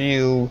entire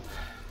shield,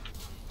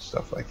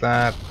 stuff like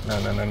that. No.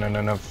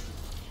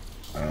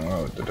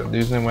 Oh, did I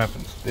lose any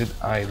weapons? Did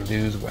I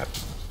lose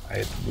weapons?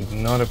 It would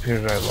not appear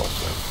that I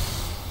lost weapons.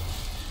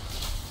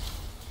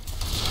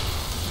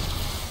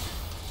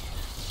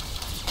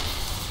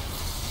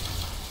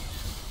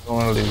 Don't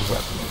want to lose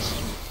weapons.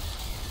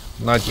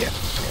 Not yet.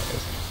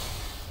 Anyways.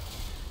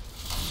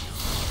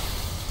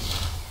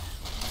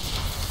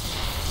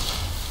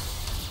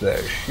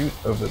 There, shoot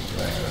over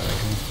there, and I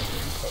can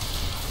put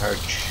a entire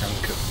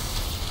chunk of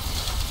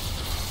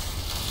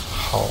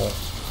hull.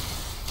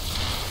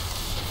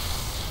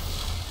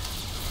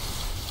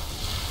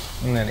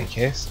 In any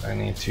case, I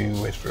need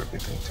to wait for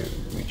everything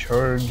to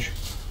recharge.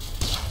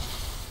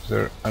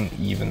 They're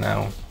uneven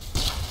now.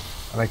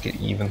 I like it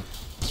even.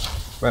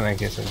 But I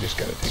guess I just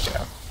gotta take it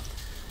out.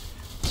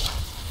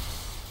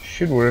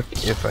 Should work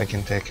if I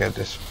can take out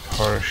this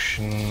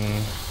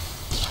portion.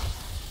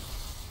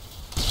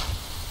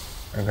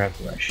 Okay,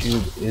 my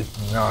shield is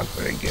not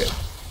very good.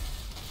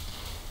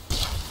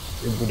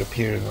 It would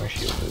appear my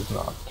shield is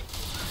not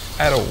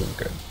at all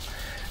good.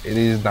 It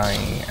is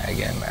dying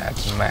again at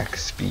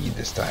max speed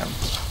this time.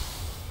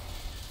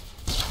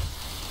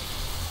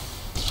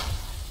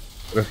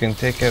 But I can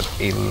take out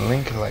a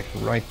link like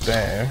right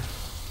there.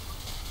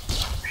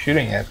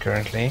 Shooting at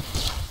currently,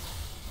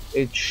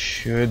 it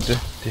should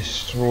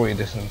destroy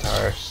this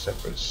entire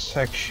separate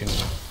section,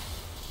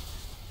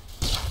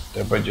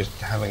 thereby just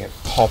having it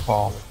pop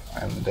off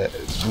and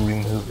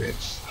remove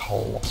its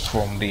hull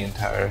from the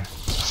entire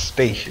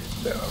station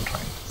that I'm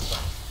trying to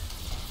stop.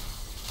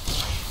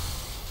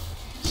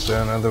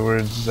 So in other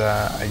words,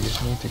 I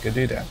just need to go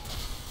do that.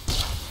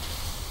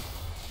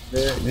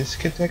 This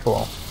could take a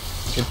while.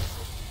 It could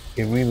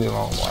take a really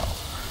long while.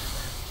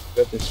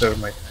 Got to start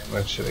my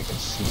timer so I can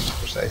see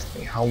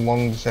precisely how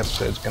long this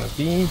episode is gonna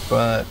be,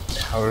 but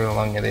however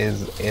long it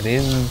is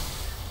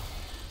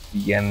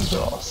the end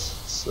boss.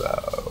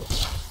 So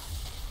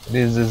it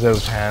is the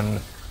Zotan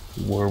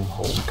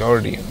Wormhole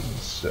Guardian.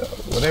 So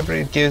whatever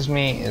it gives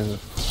me is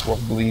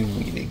probably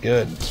really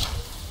good.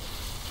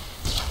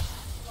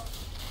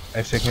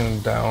 I've taken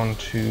it down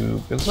to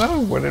below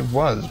what it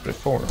was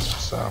before,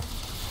 so.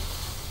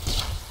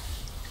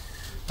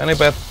 And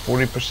about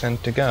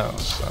 40% to go,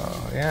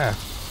 so yeah.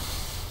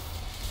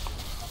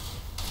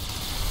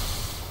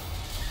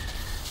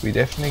 We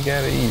definitely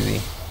got it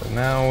easy, but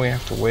now we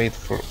have to wait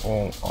for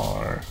all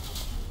our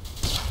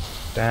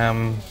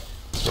damn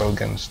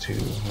railguns to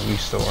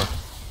restore.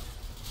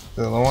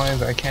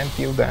 Otherwise I can't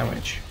deal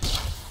damage.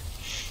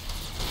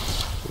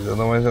 Because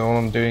otherwise all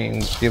I'm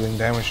doing dealing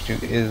damage to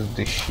is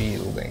the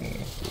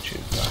shielding, which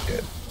is not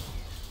good.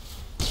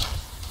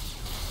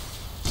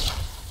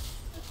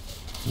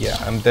 Yeah,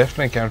 I'm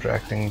definitely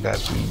counteracting that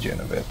regen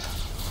a bit.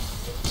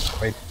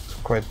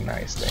 Quite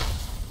nicely.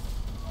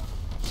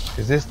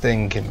 because this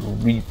thing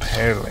can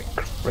repair like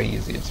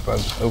crazy. It's about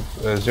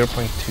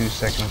 0.2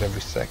 seconds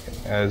every second.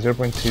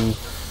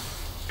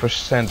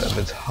 0.2% of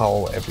its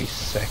hull every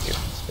second.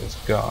 So it's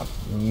got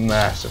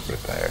massive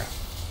repair.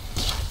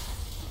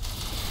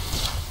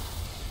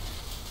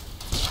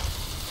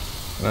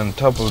 And on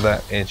top of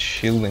that, its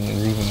shielding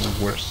is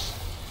even worse.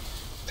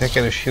 Take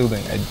out a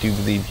shielding, I do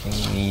believe you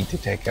need to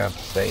take out,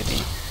 say,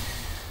 the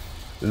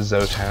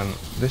Zotan.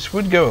 This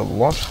would go a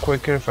lot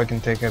quicker if I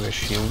can take out a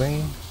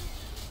shielding,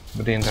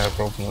 but the entire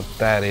problem with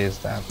that is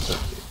that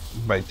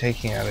by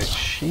taking out its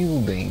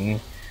shielding,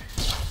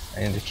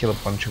 I need to kill a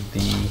bunch of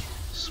the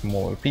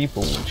smaller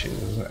people, which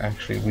is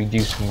actually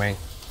reducing my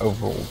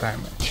overall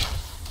damage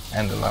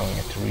and allowing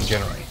it to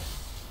regenerate,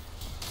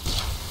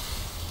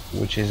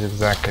 which is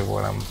exactly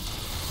what I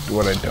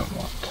don't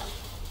want.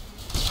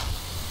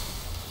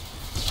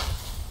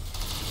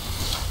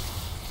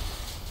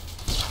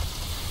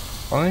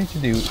 All I need to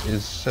do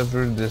is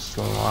sever this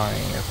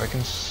line. If I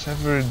can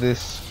sever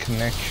this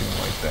connection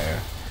right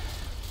there,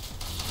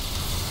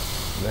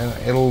 then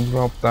it'll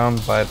drop down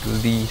by at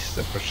least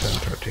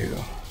 1% or 2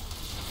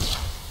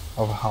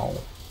 of hull,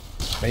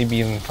 maybe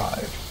even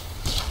 5.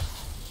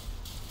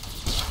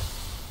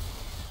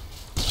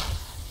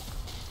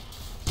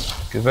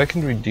 Because if I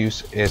can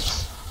reduce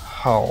its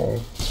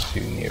hull to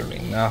nearly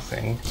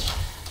nothing,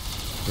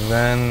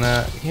 then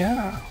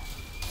yeah,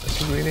 that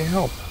could really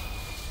help.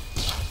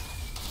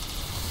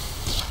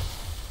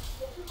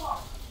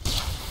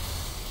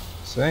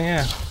 So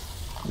yeah,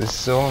 this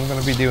is all I'm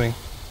gonna be doing.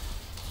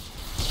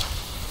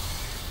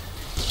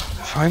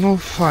 The final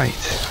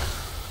fight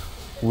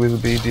will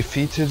be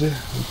defeated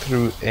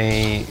through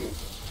a,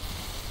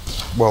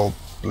 well,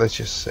 let's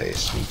just say a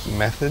sneaky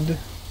method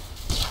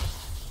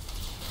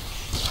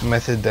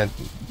that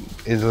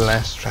is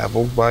less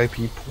traveled by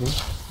people,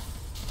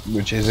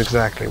 which is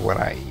exactly what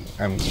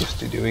I'm used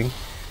to doing.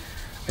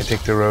 I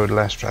take the road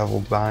less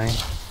traveled by,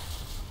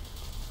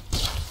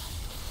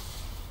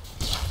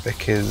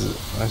 because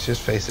let's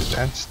just face it,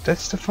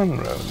 that's the fun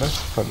road. That's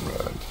the fun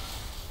road.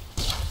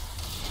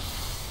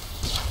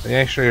 They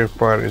actually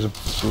require is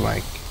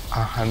like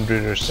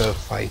 100 or so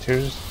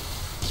fighters,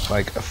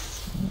 like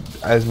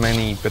as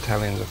many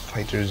battalions of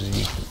fighters as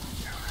you can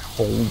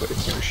hold in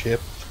your ship.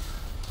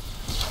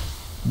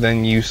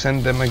 Then you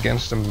send them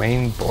against the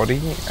main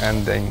body,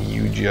 and then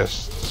you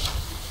just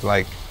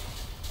like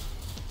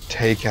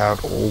take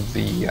out all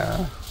the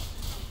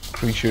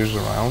creatures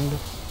around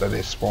that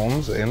it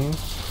spawns in,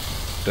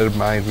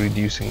 thereby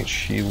reducing its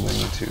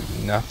shielding to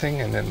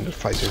nothing, and then the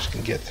fighters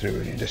can get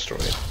through and destroy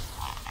it.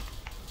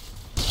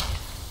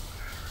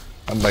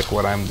 Unlike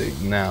what I'm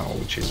doing now,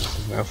 which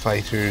is no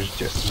fighters,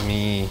 just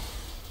me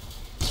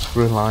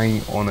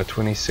relying on a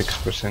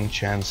 26%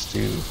 chance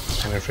to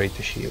penetrate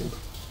the shield.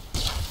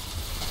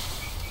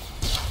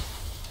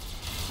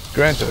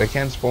 Granted, I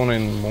can spawn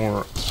in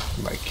more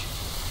like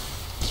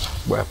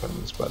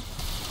weapons, but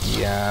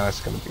yeah,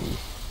 it's gonna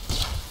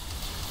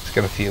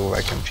feel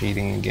like I'm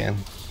cheating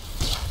again.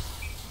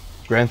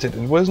 Granted,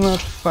 it was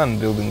not fun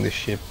building the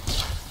ship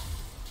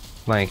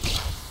like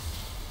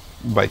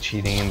by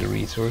cheating in the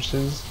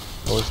resources.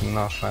 It was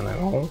not fun at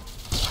all.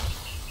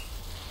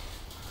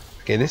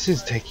 Okay, this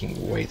is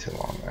taking way too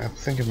long. I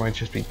think it might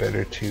just be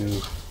better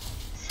to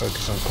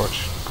focus on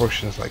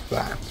portions like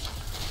that,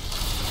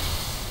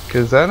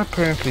 because that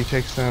apparently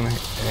takes down.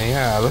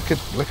 Yeah, look at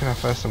how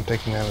fast I'm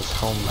taking down his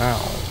hull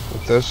now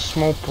with those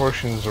small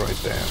portions right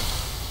there.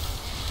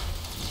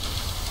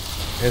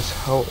 His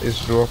hull is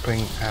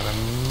dropping at a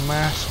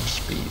massive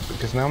speed,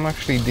 because now I'm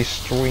actually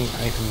destroying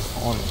items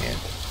on it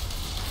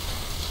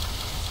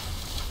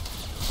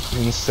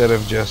instead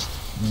of just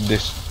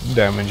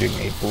damaging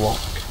a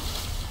block.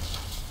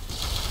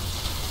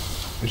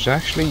 It's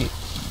actually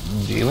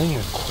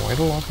dealing quite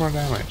a lot more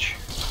damage.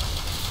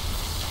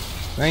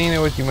 Now you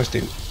know what you must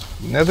do.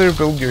 Never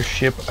build your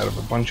ship out of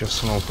a bunch of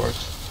small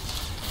parts,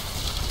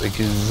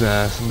 because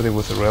somebody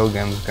with a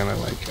railgun is gonna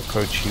like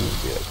approach you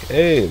and be like,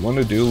 "Hey, I want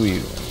to duel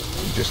you,"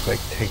 and it just like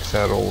takes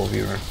out all of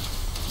your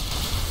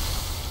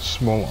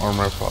small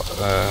armor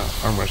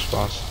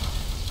spots.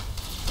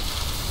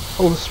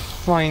 All those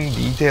fine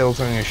details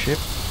on your ship,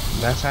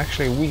 that's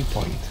actually a weak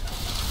point,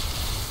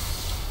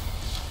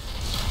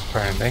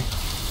 apparently.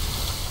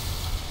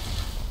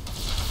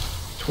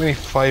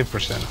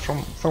 25%,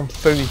 from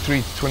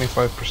 33 to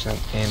 25%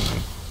 in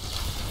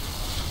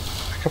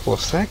a couple of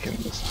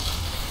seconds.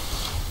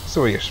 That's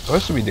the way you're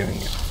supposed to be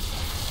doing it.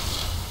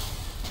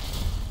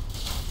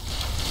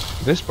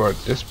 This part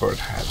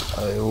had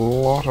a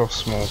lot of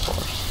small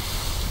parts.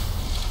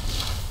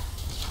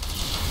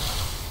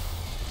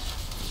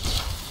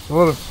 A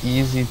lot of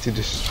easy to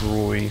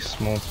destroy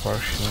small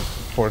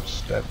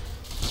parts that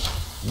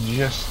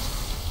just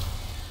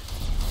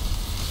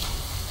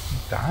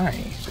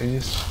die. They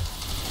just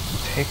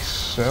take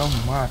so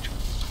much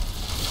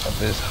of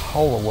this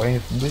hull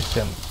away with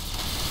them.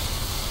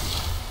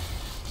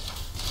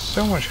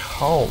 So much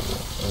hull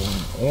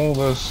and all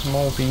those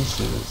small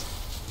pieces.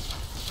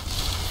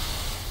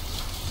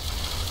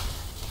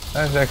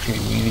 That's actually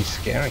really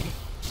scary.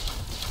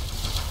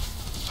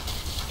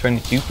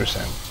 22%.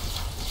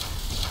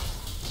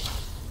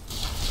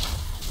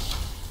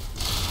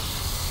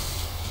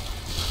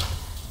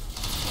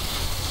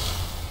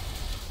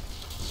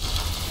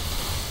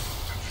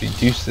 I've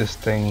reduced this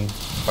thing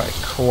by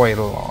quite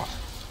a lot.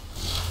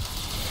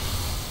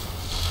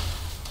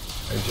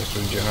 I just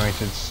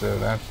regenerated, so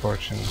that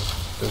portion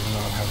does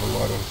not have a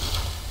lot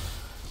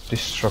of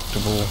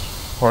destructible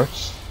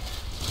parts.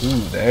 Ooh,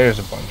 there's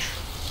a bunch.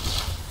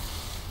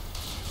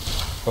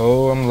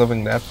 Oh, I'm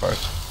loving that part.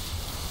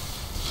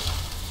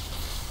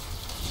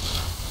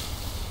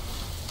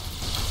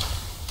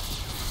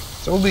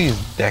 It's all these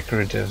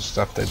decorative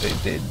stuff that they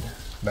did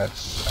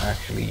that's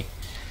actually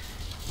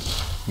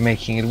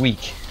making it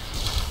weak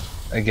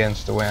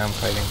against the way I'm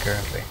fighting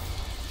currently.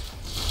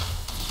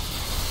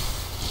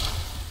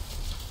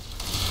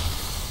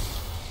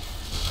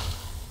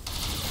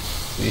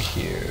 See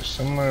here,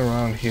 somewhere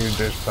around here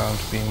there's bound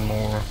to be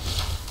more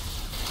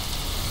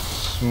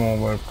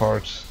smaller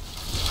parts.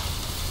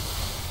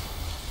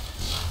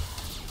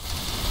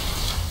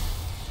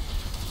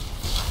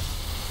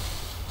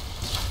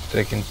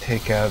 They can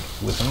take out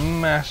with a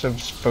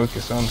massive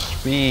focus on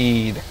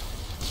speed.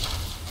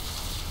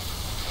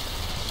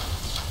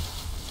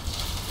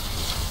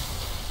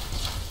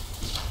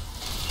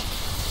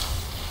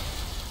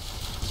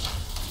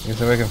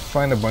 Because if I can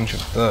find a bunch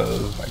of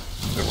those, like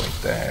they're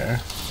right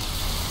there,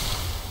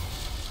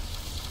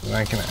 then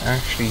I can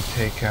actually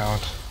take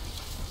out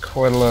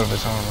quite a lot of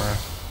his armor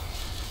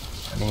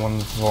in one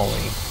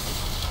volley.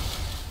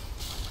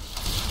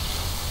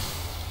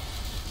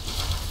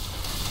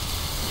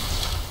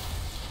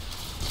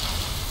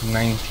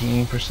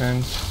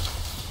 19%.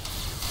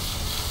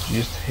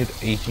 Just hit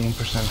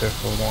 18% there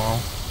for a while.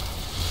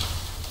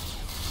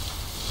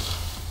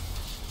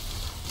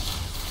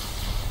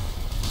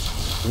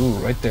 Ooh,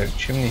 right there,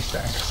 chimney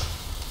stacks.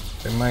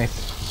 They might...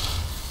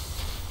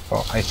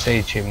 Well, I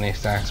say chimney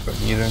stacks, but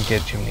you don't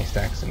get chimney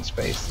stacks in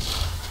space.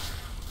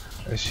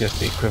 It's just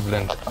the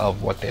equivalent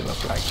of what they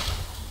look like.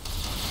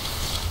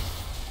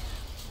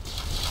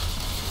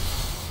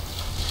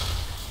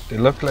 They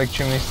look like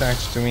chimney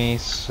stacks to me,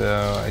 so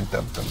I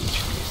dubbed them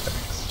chimney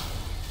stacks.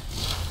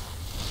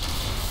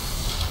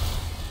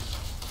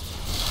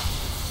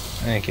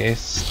 In any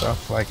case,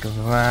 stuff like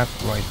that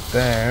right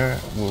there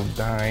will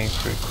die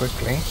pretty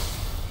quickly.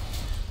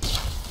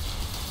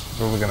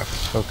 But we're gonna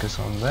focus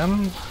on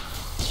them.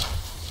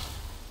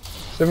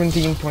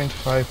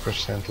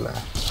 17.5%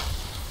 left.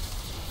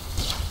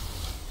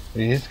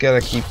 You just gotta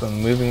keep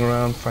on moving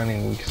around,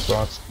 finding weak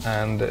spots,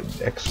 and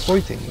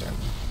exploiting them.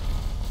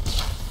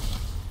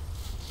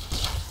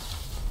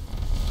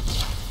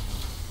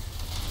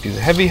 Because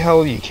heavy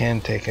hull you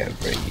can take out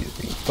very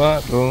easily,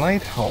 but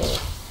light hull,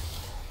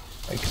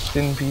 like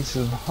thin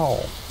pieces of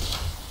hull,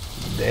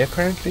 they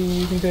apparently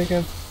you can take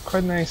out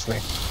quite nicely.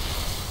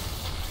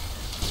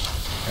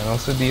 And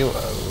also deal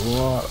a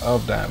lot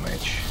of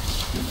damage.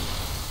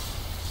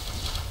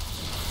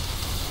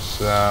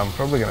 So I'm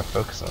probably gonna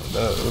focus on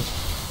those.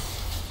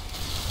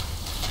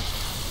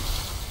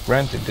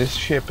 Granted, this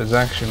ship is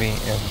actually,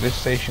 this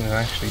station is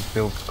actually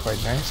built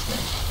quite nicely.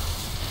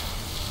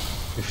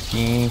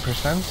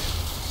 15%.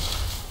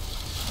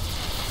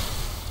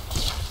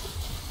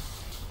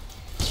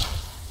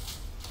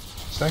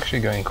 It's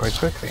actually going quite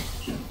quickly.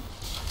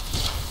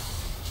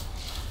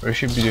 What I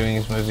should be doing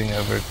is moving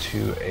over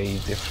to a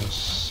different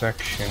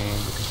section,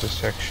 because this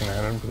section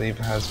I don't believe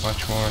has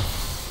much more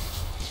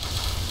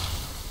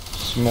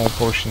small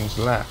portions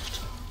left.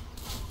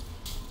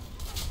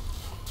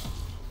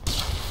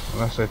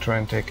 Unless I try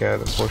and take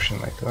out a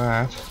portion like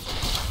that.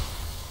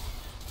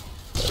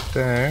 Right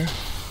there.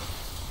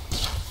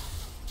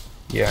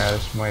 Yeah,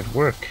 this might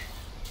work.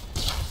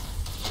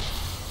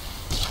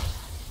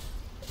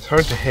 It's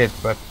hard to hit,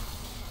 but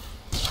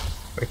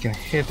if I can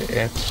hit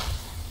it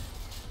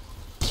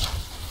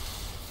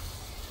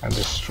and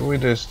destroy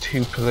those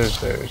two pillars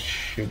there, it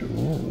should...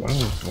 Ooh,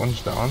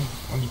 one's gone.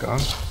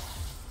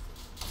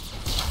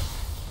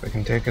 If I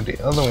can take out the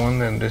other one,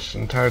 then this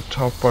entire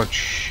top part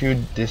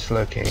should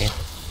dislocate,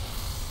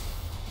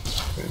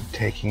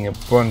 taking a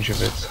bunch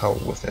of its hull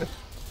with it.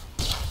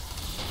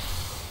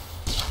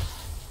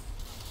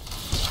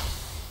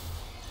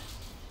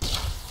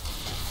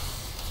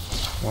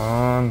 Come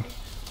on.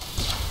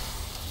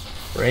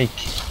 Break.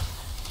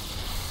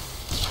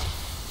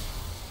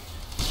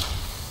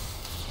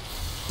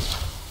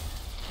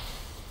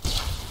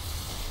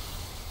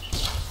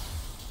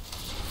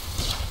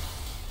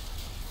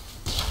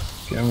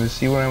 Can we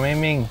see where I'm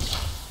aiming?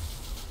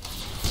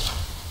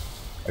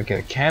 Okay,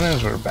 the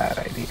cannons were a bad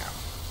idea.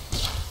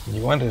 What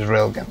you want is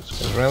railguns,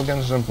 because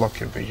railguns don't block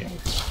your vision.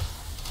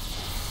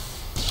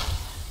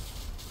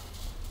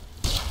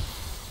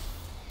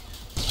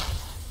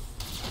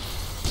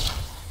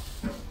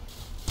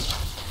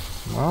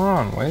 Come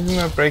on, why isn't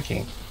that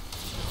breaking?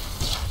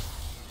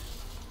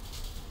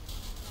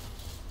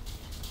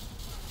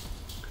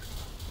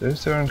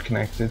 Those aren't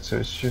connected, so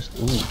it's just...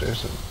 Ooh,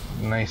 there's a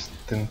nice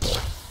thin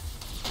part.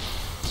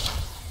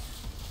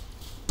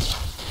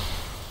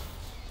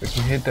 If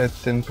you hit that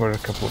thin part a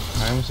couple of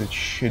times, it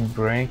should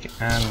break,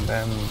 and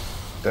then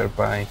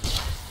thereby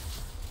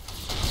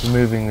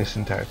removing this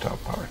entire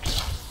top part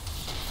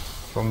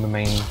from the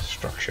main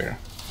structure.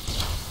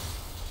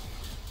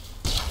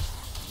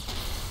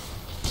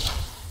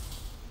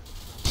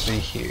 See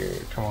here,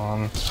 come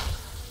on,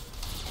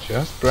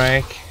 just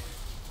break.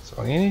 That's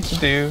all you need to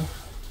do.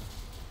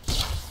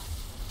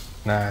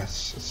 Nah,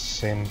 it's the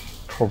same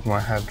problem I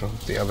had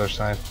with the other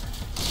side.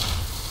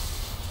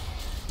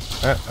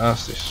 Let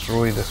us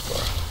destroy this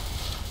part.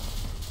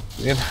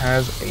 It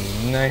has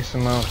a nice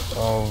amount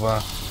of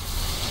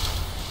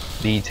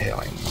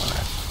detailing on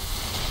it.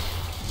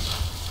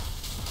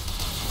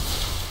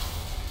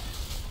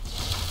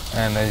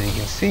 And as you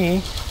can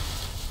see,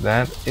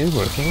 that is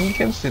working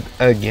against it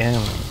again.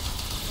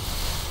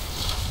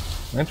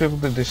 Might be able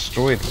to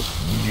destroy it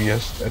with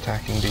just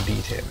attacking the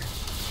detailing.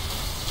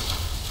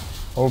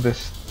 All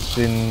this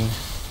thin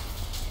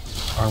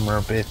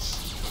armor bits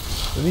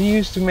that they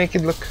used to make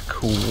it look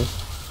cool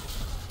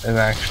is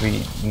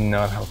actually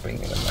not helping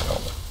in the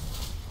metal.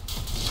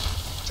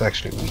 It's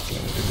actually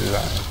weakening the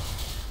design.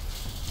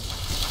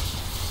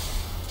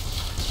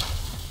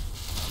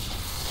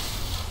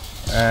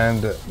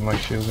 And my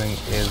shielding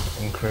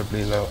is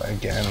incredibly low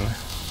again.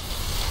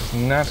 It's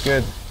not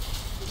good.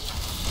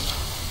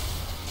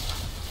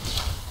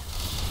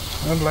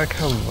 I don't like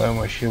how low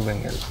my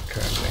shielding is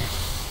currently.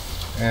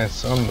 And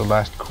it's on the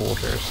last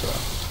quarter, so.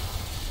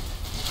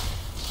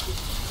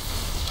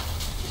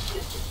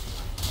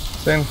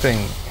 Same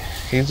thing.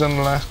 He's on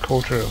the last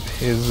quarter of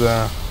his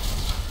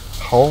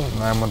hull,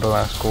 and I'm on the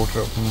last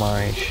quarter of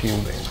my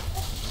shielding.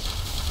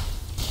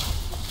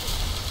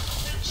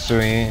 So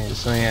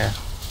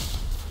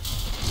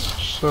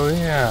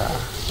yeah,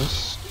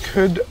 this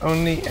could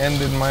only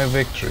end in my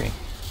victory,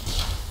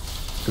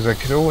 because I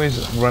could always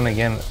run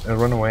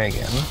away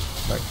again,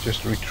 like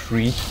just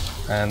retreat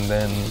and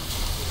then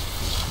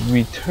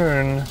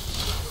return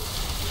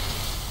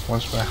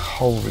once my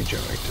hull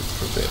regenerated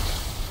for a bit.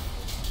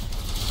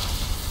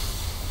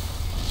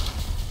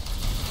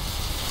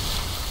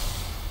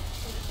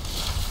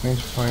 Need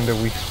to find a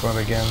weak spot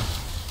again.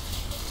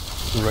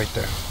 Right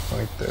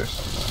there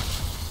somewhere.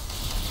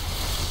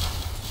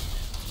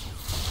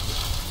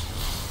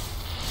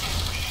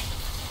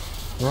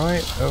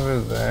 Right over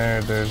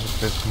there, there's a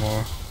bit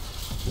more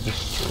to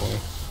destroy.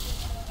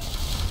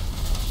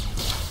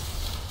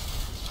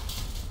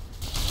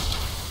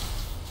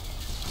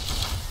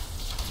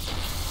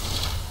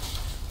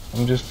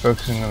 I'm just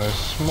focusing on those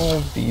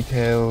small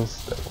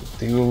details that will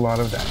do a lot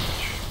of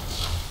damage.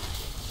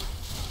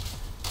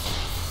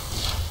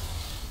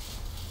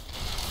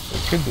 What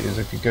I could do is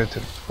I could go to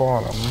the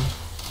bottom,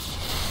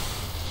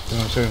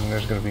 and I'm certain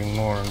there's going to be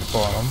more on the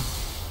bottom,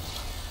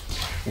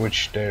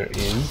 which there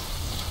is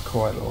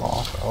quite a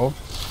lot of.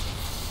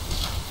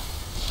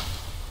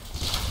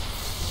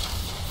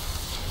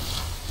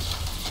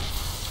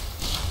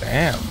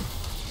 Damn,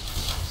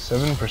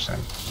 7%.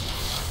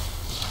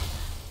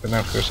 But now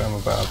of course I'm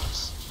about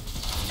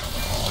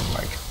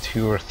like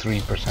 2 or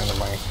 3% of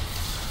my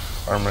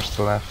armor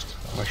still left,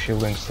 my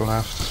shielding still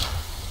left.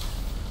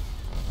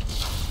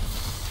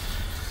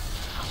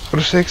 For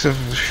the sake of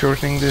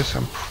shortening this,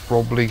 I'm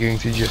probably going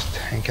to just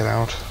tank it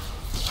out.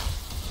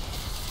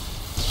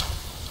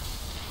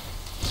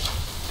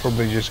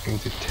 Probably just going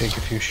to take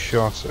a few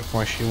shots if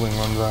my shielding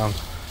runs out.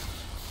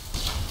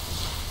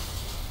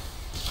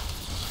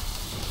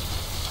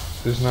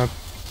 This is not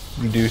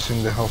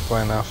reducing the health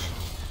by enough.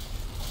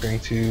 I'm going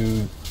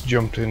to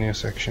jump to a new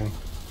section.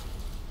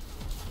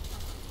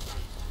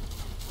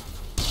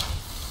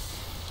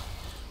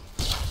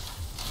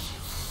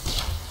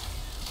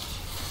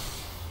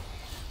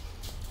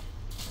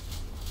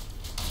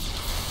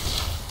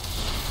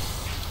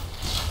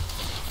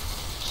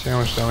 See how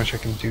much damage I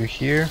can do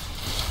here.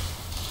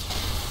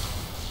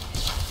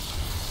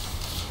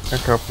 A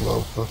couple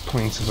of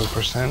points of a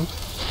percent.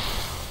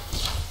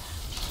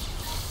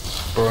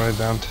 Brought it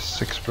down to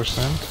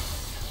 6%.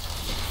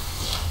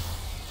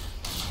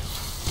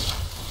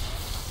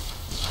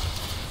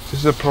 This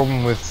is a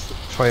problem with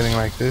fighting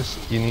like this.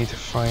 You need to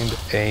find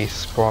a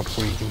spot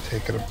where you can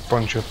take a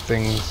bunch of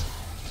things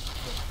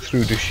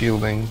through the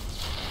shielding.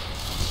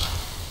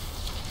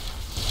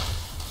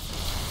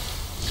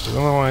 Because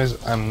otherwise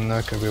I'm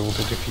not going to be able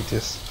to defeat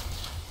this.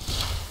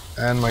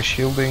 And my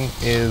shielding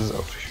is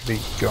officially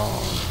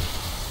gone.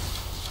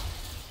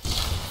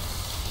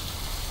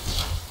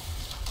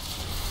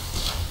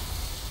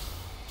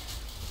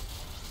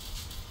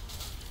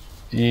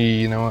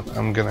 You know what,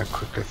 I'm gonna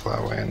quickly fly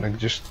away and like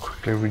just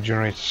quickly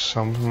regenerate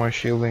some of my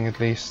shielding at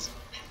least.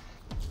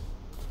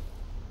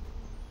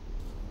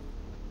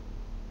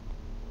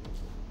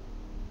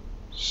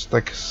 Just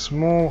like a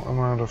small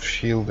amount of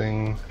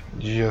shielding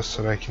just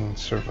so that I can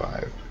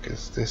survive,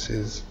 because this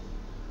is...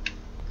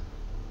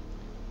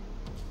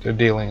 they're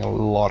dealing a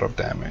lot of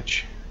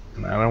damage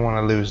and I don't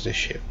want to lose this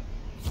ship.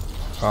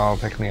 Well,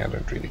 technically I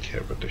don't really care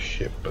about the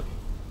ship, but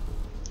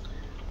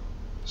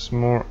it's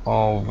more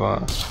of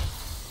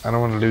I don't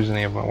want to lose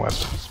any of my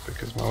weapons,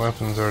 because my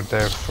weapons are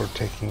there for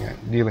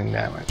dealing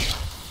damage.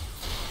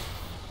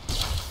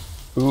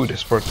 Ooh,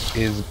 this part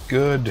is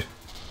good.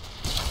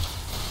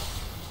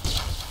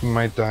 He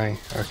might die.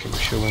 Okay, my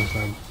shielding's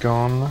now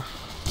gone.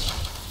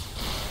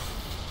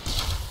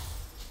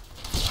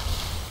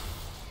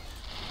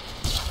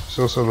 It's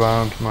also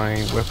allowed my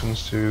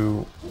weapons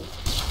to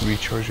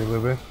recharge a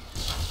little bit.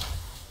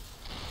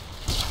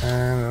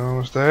 And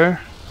almost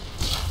there.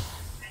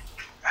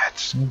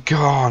 It's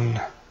gone.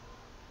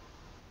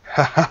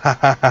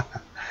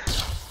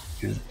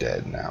 He's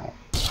dead now.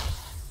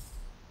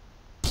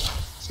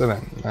 So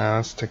then, now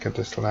let's take out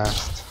this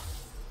last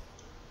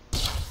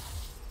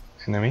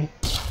enemy,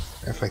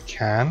 if I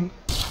can.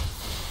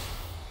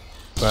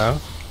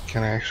 Well,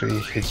 can I actually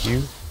hit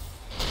you?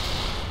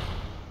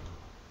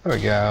 There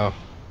we go.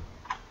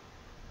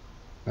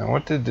 Now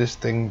what did this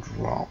thing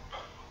drop?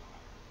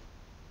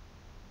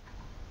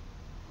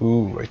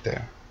 Ooh, right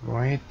there.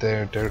 Right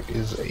there, there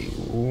is a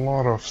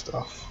lot of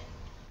stuff.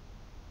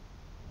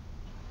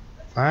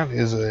 That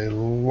is a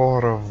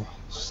lot of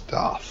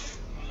stuff.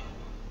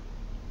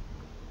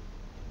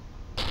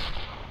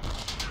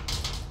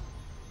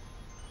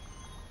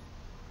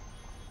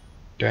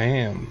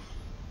 Damn.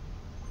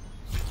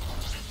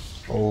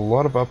 A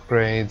lot of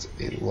upgrades,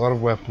 a lot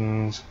of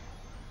weapons.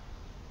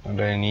 Not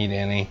that I need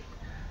any.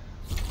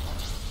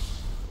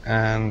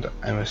 And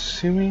I'm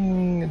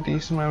assuming a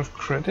decent amount of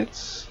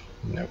credits?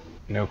 Nope,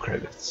 no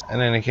credits.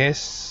 In any case,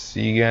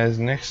 see you guys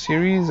next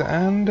series,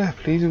 and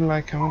please do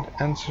like, comment,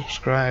 and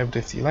subscribe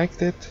if you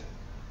liked it.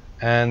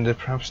 And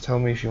perhaps tell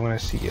me if you want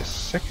to see a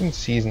second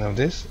season of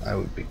this. I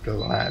would be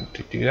glad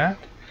to do that.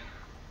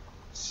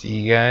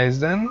 See you guys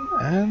then,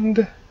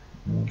 and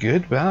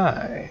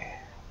goodbye.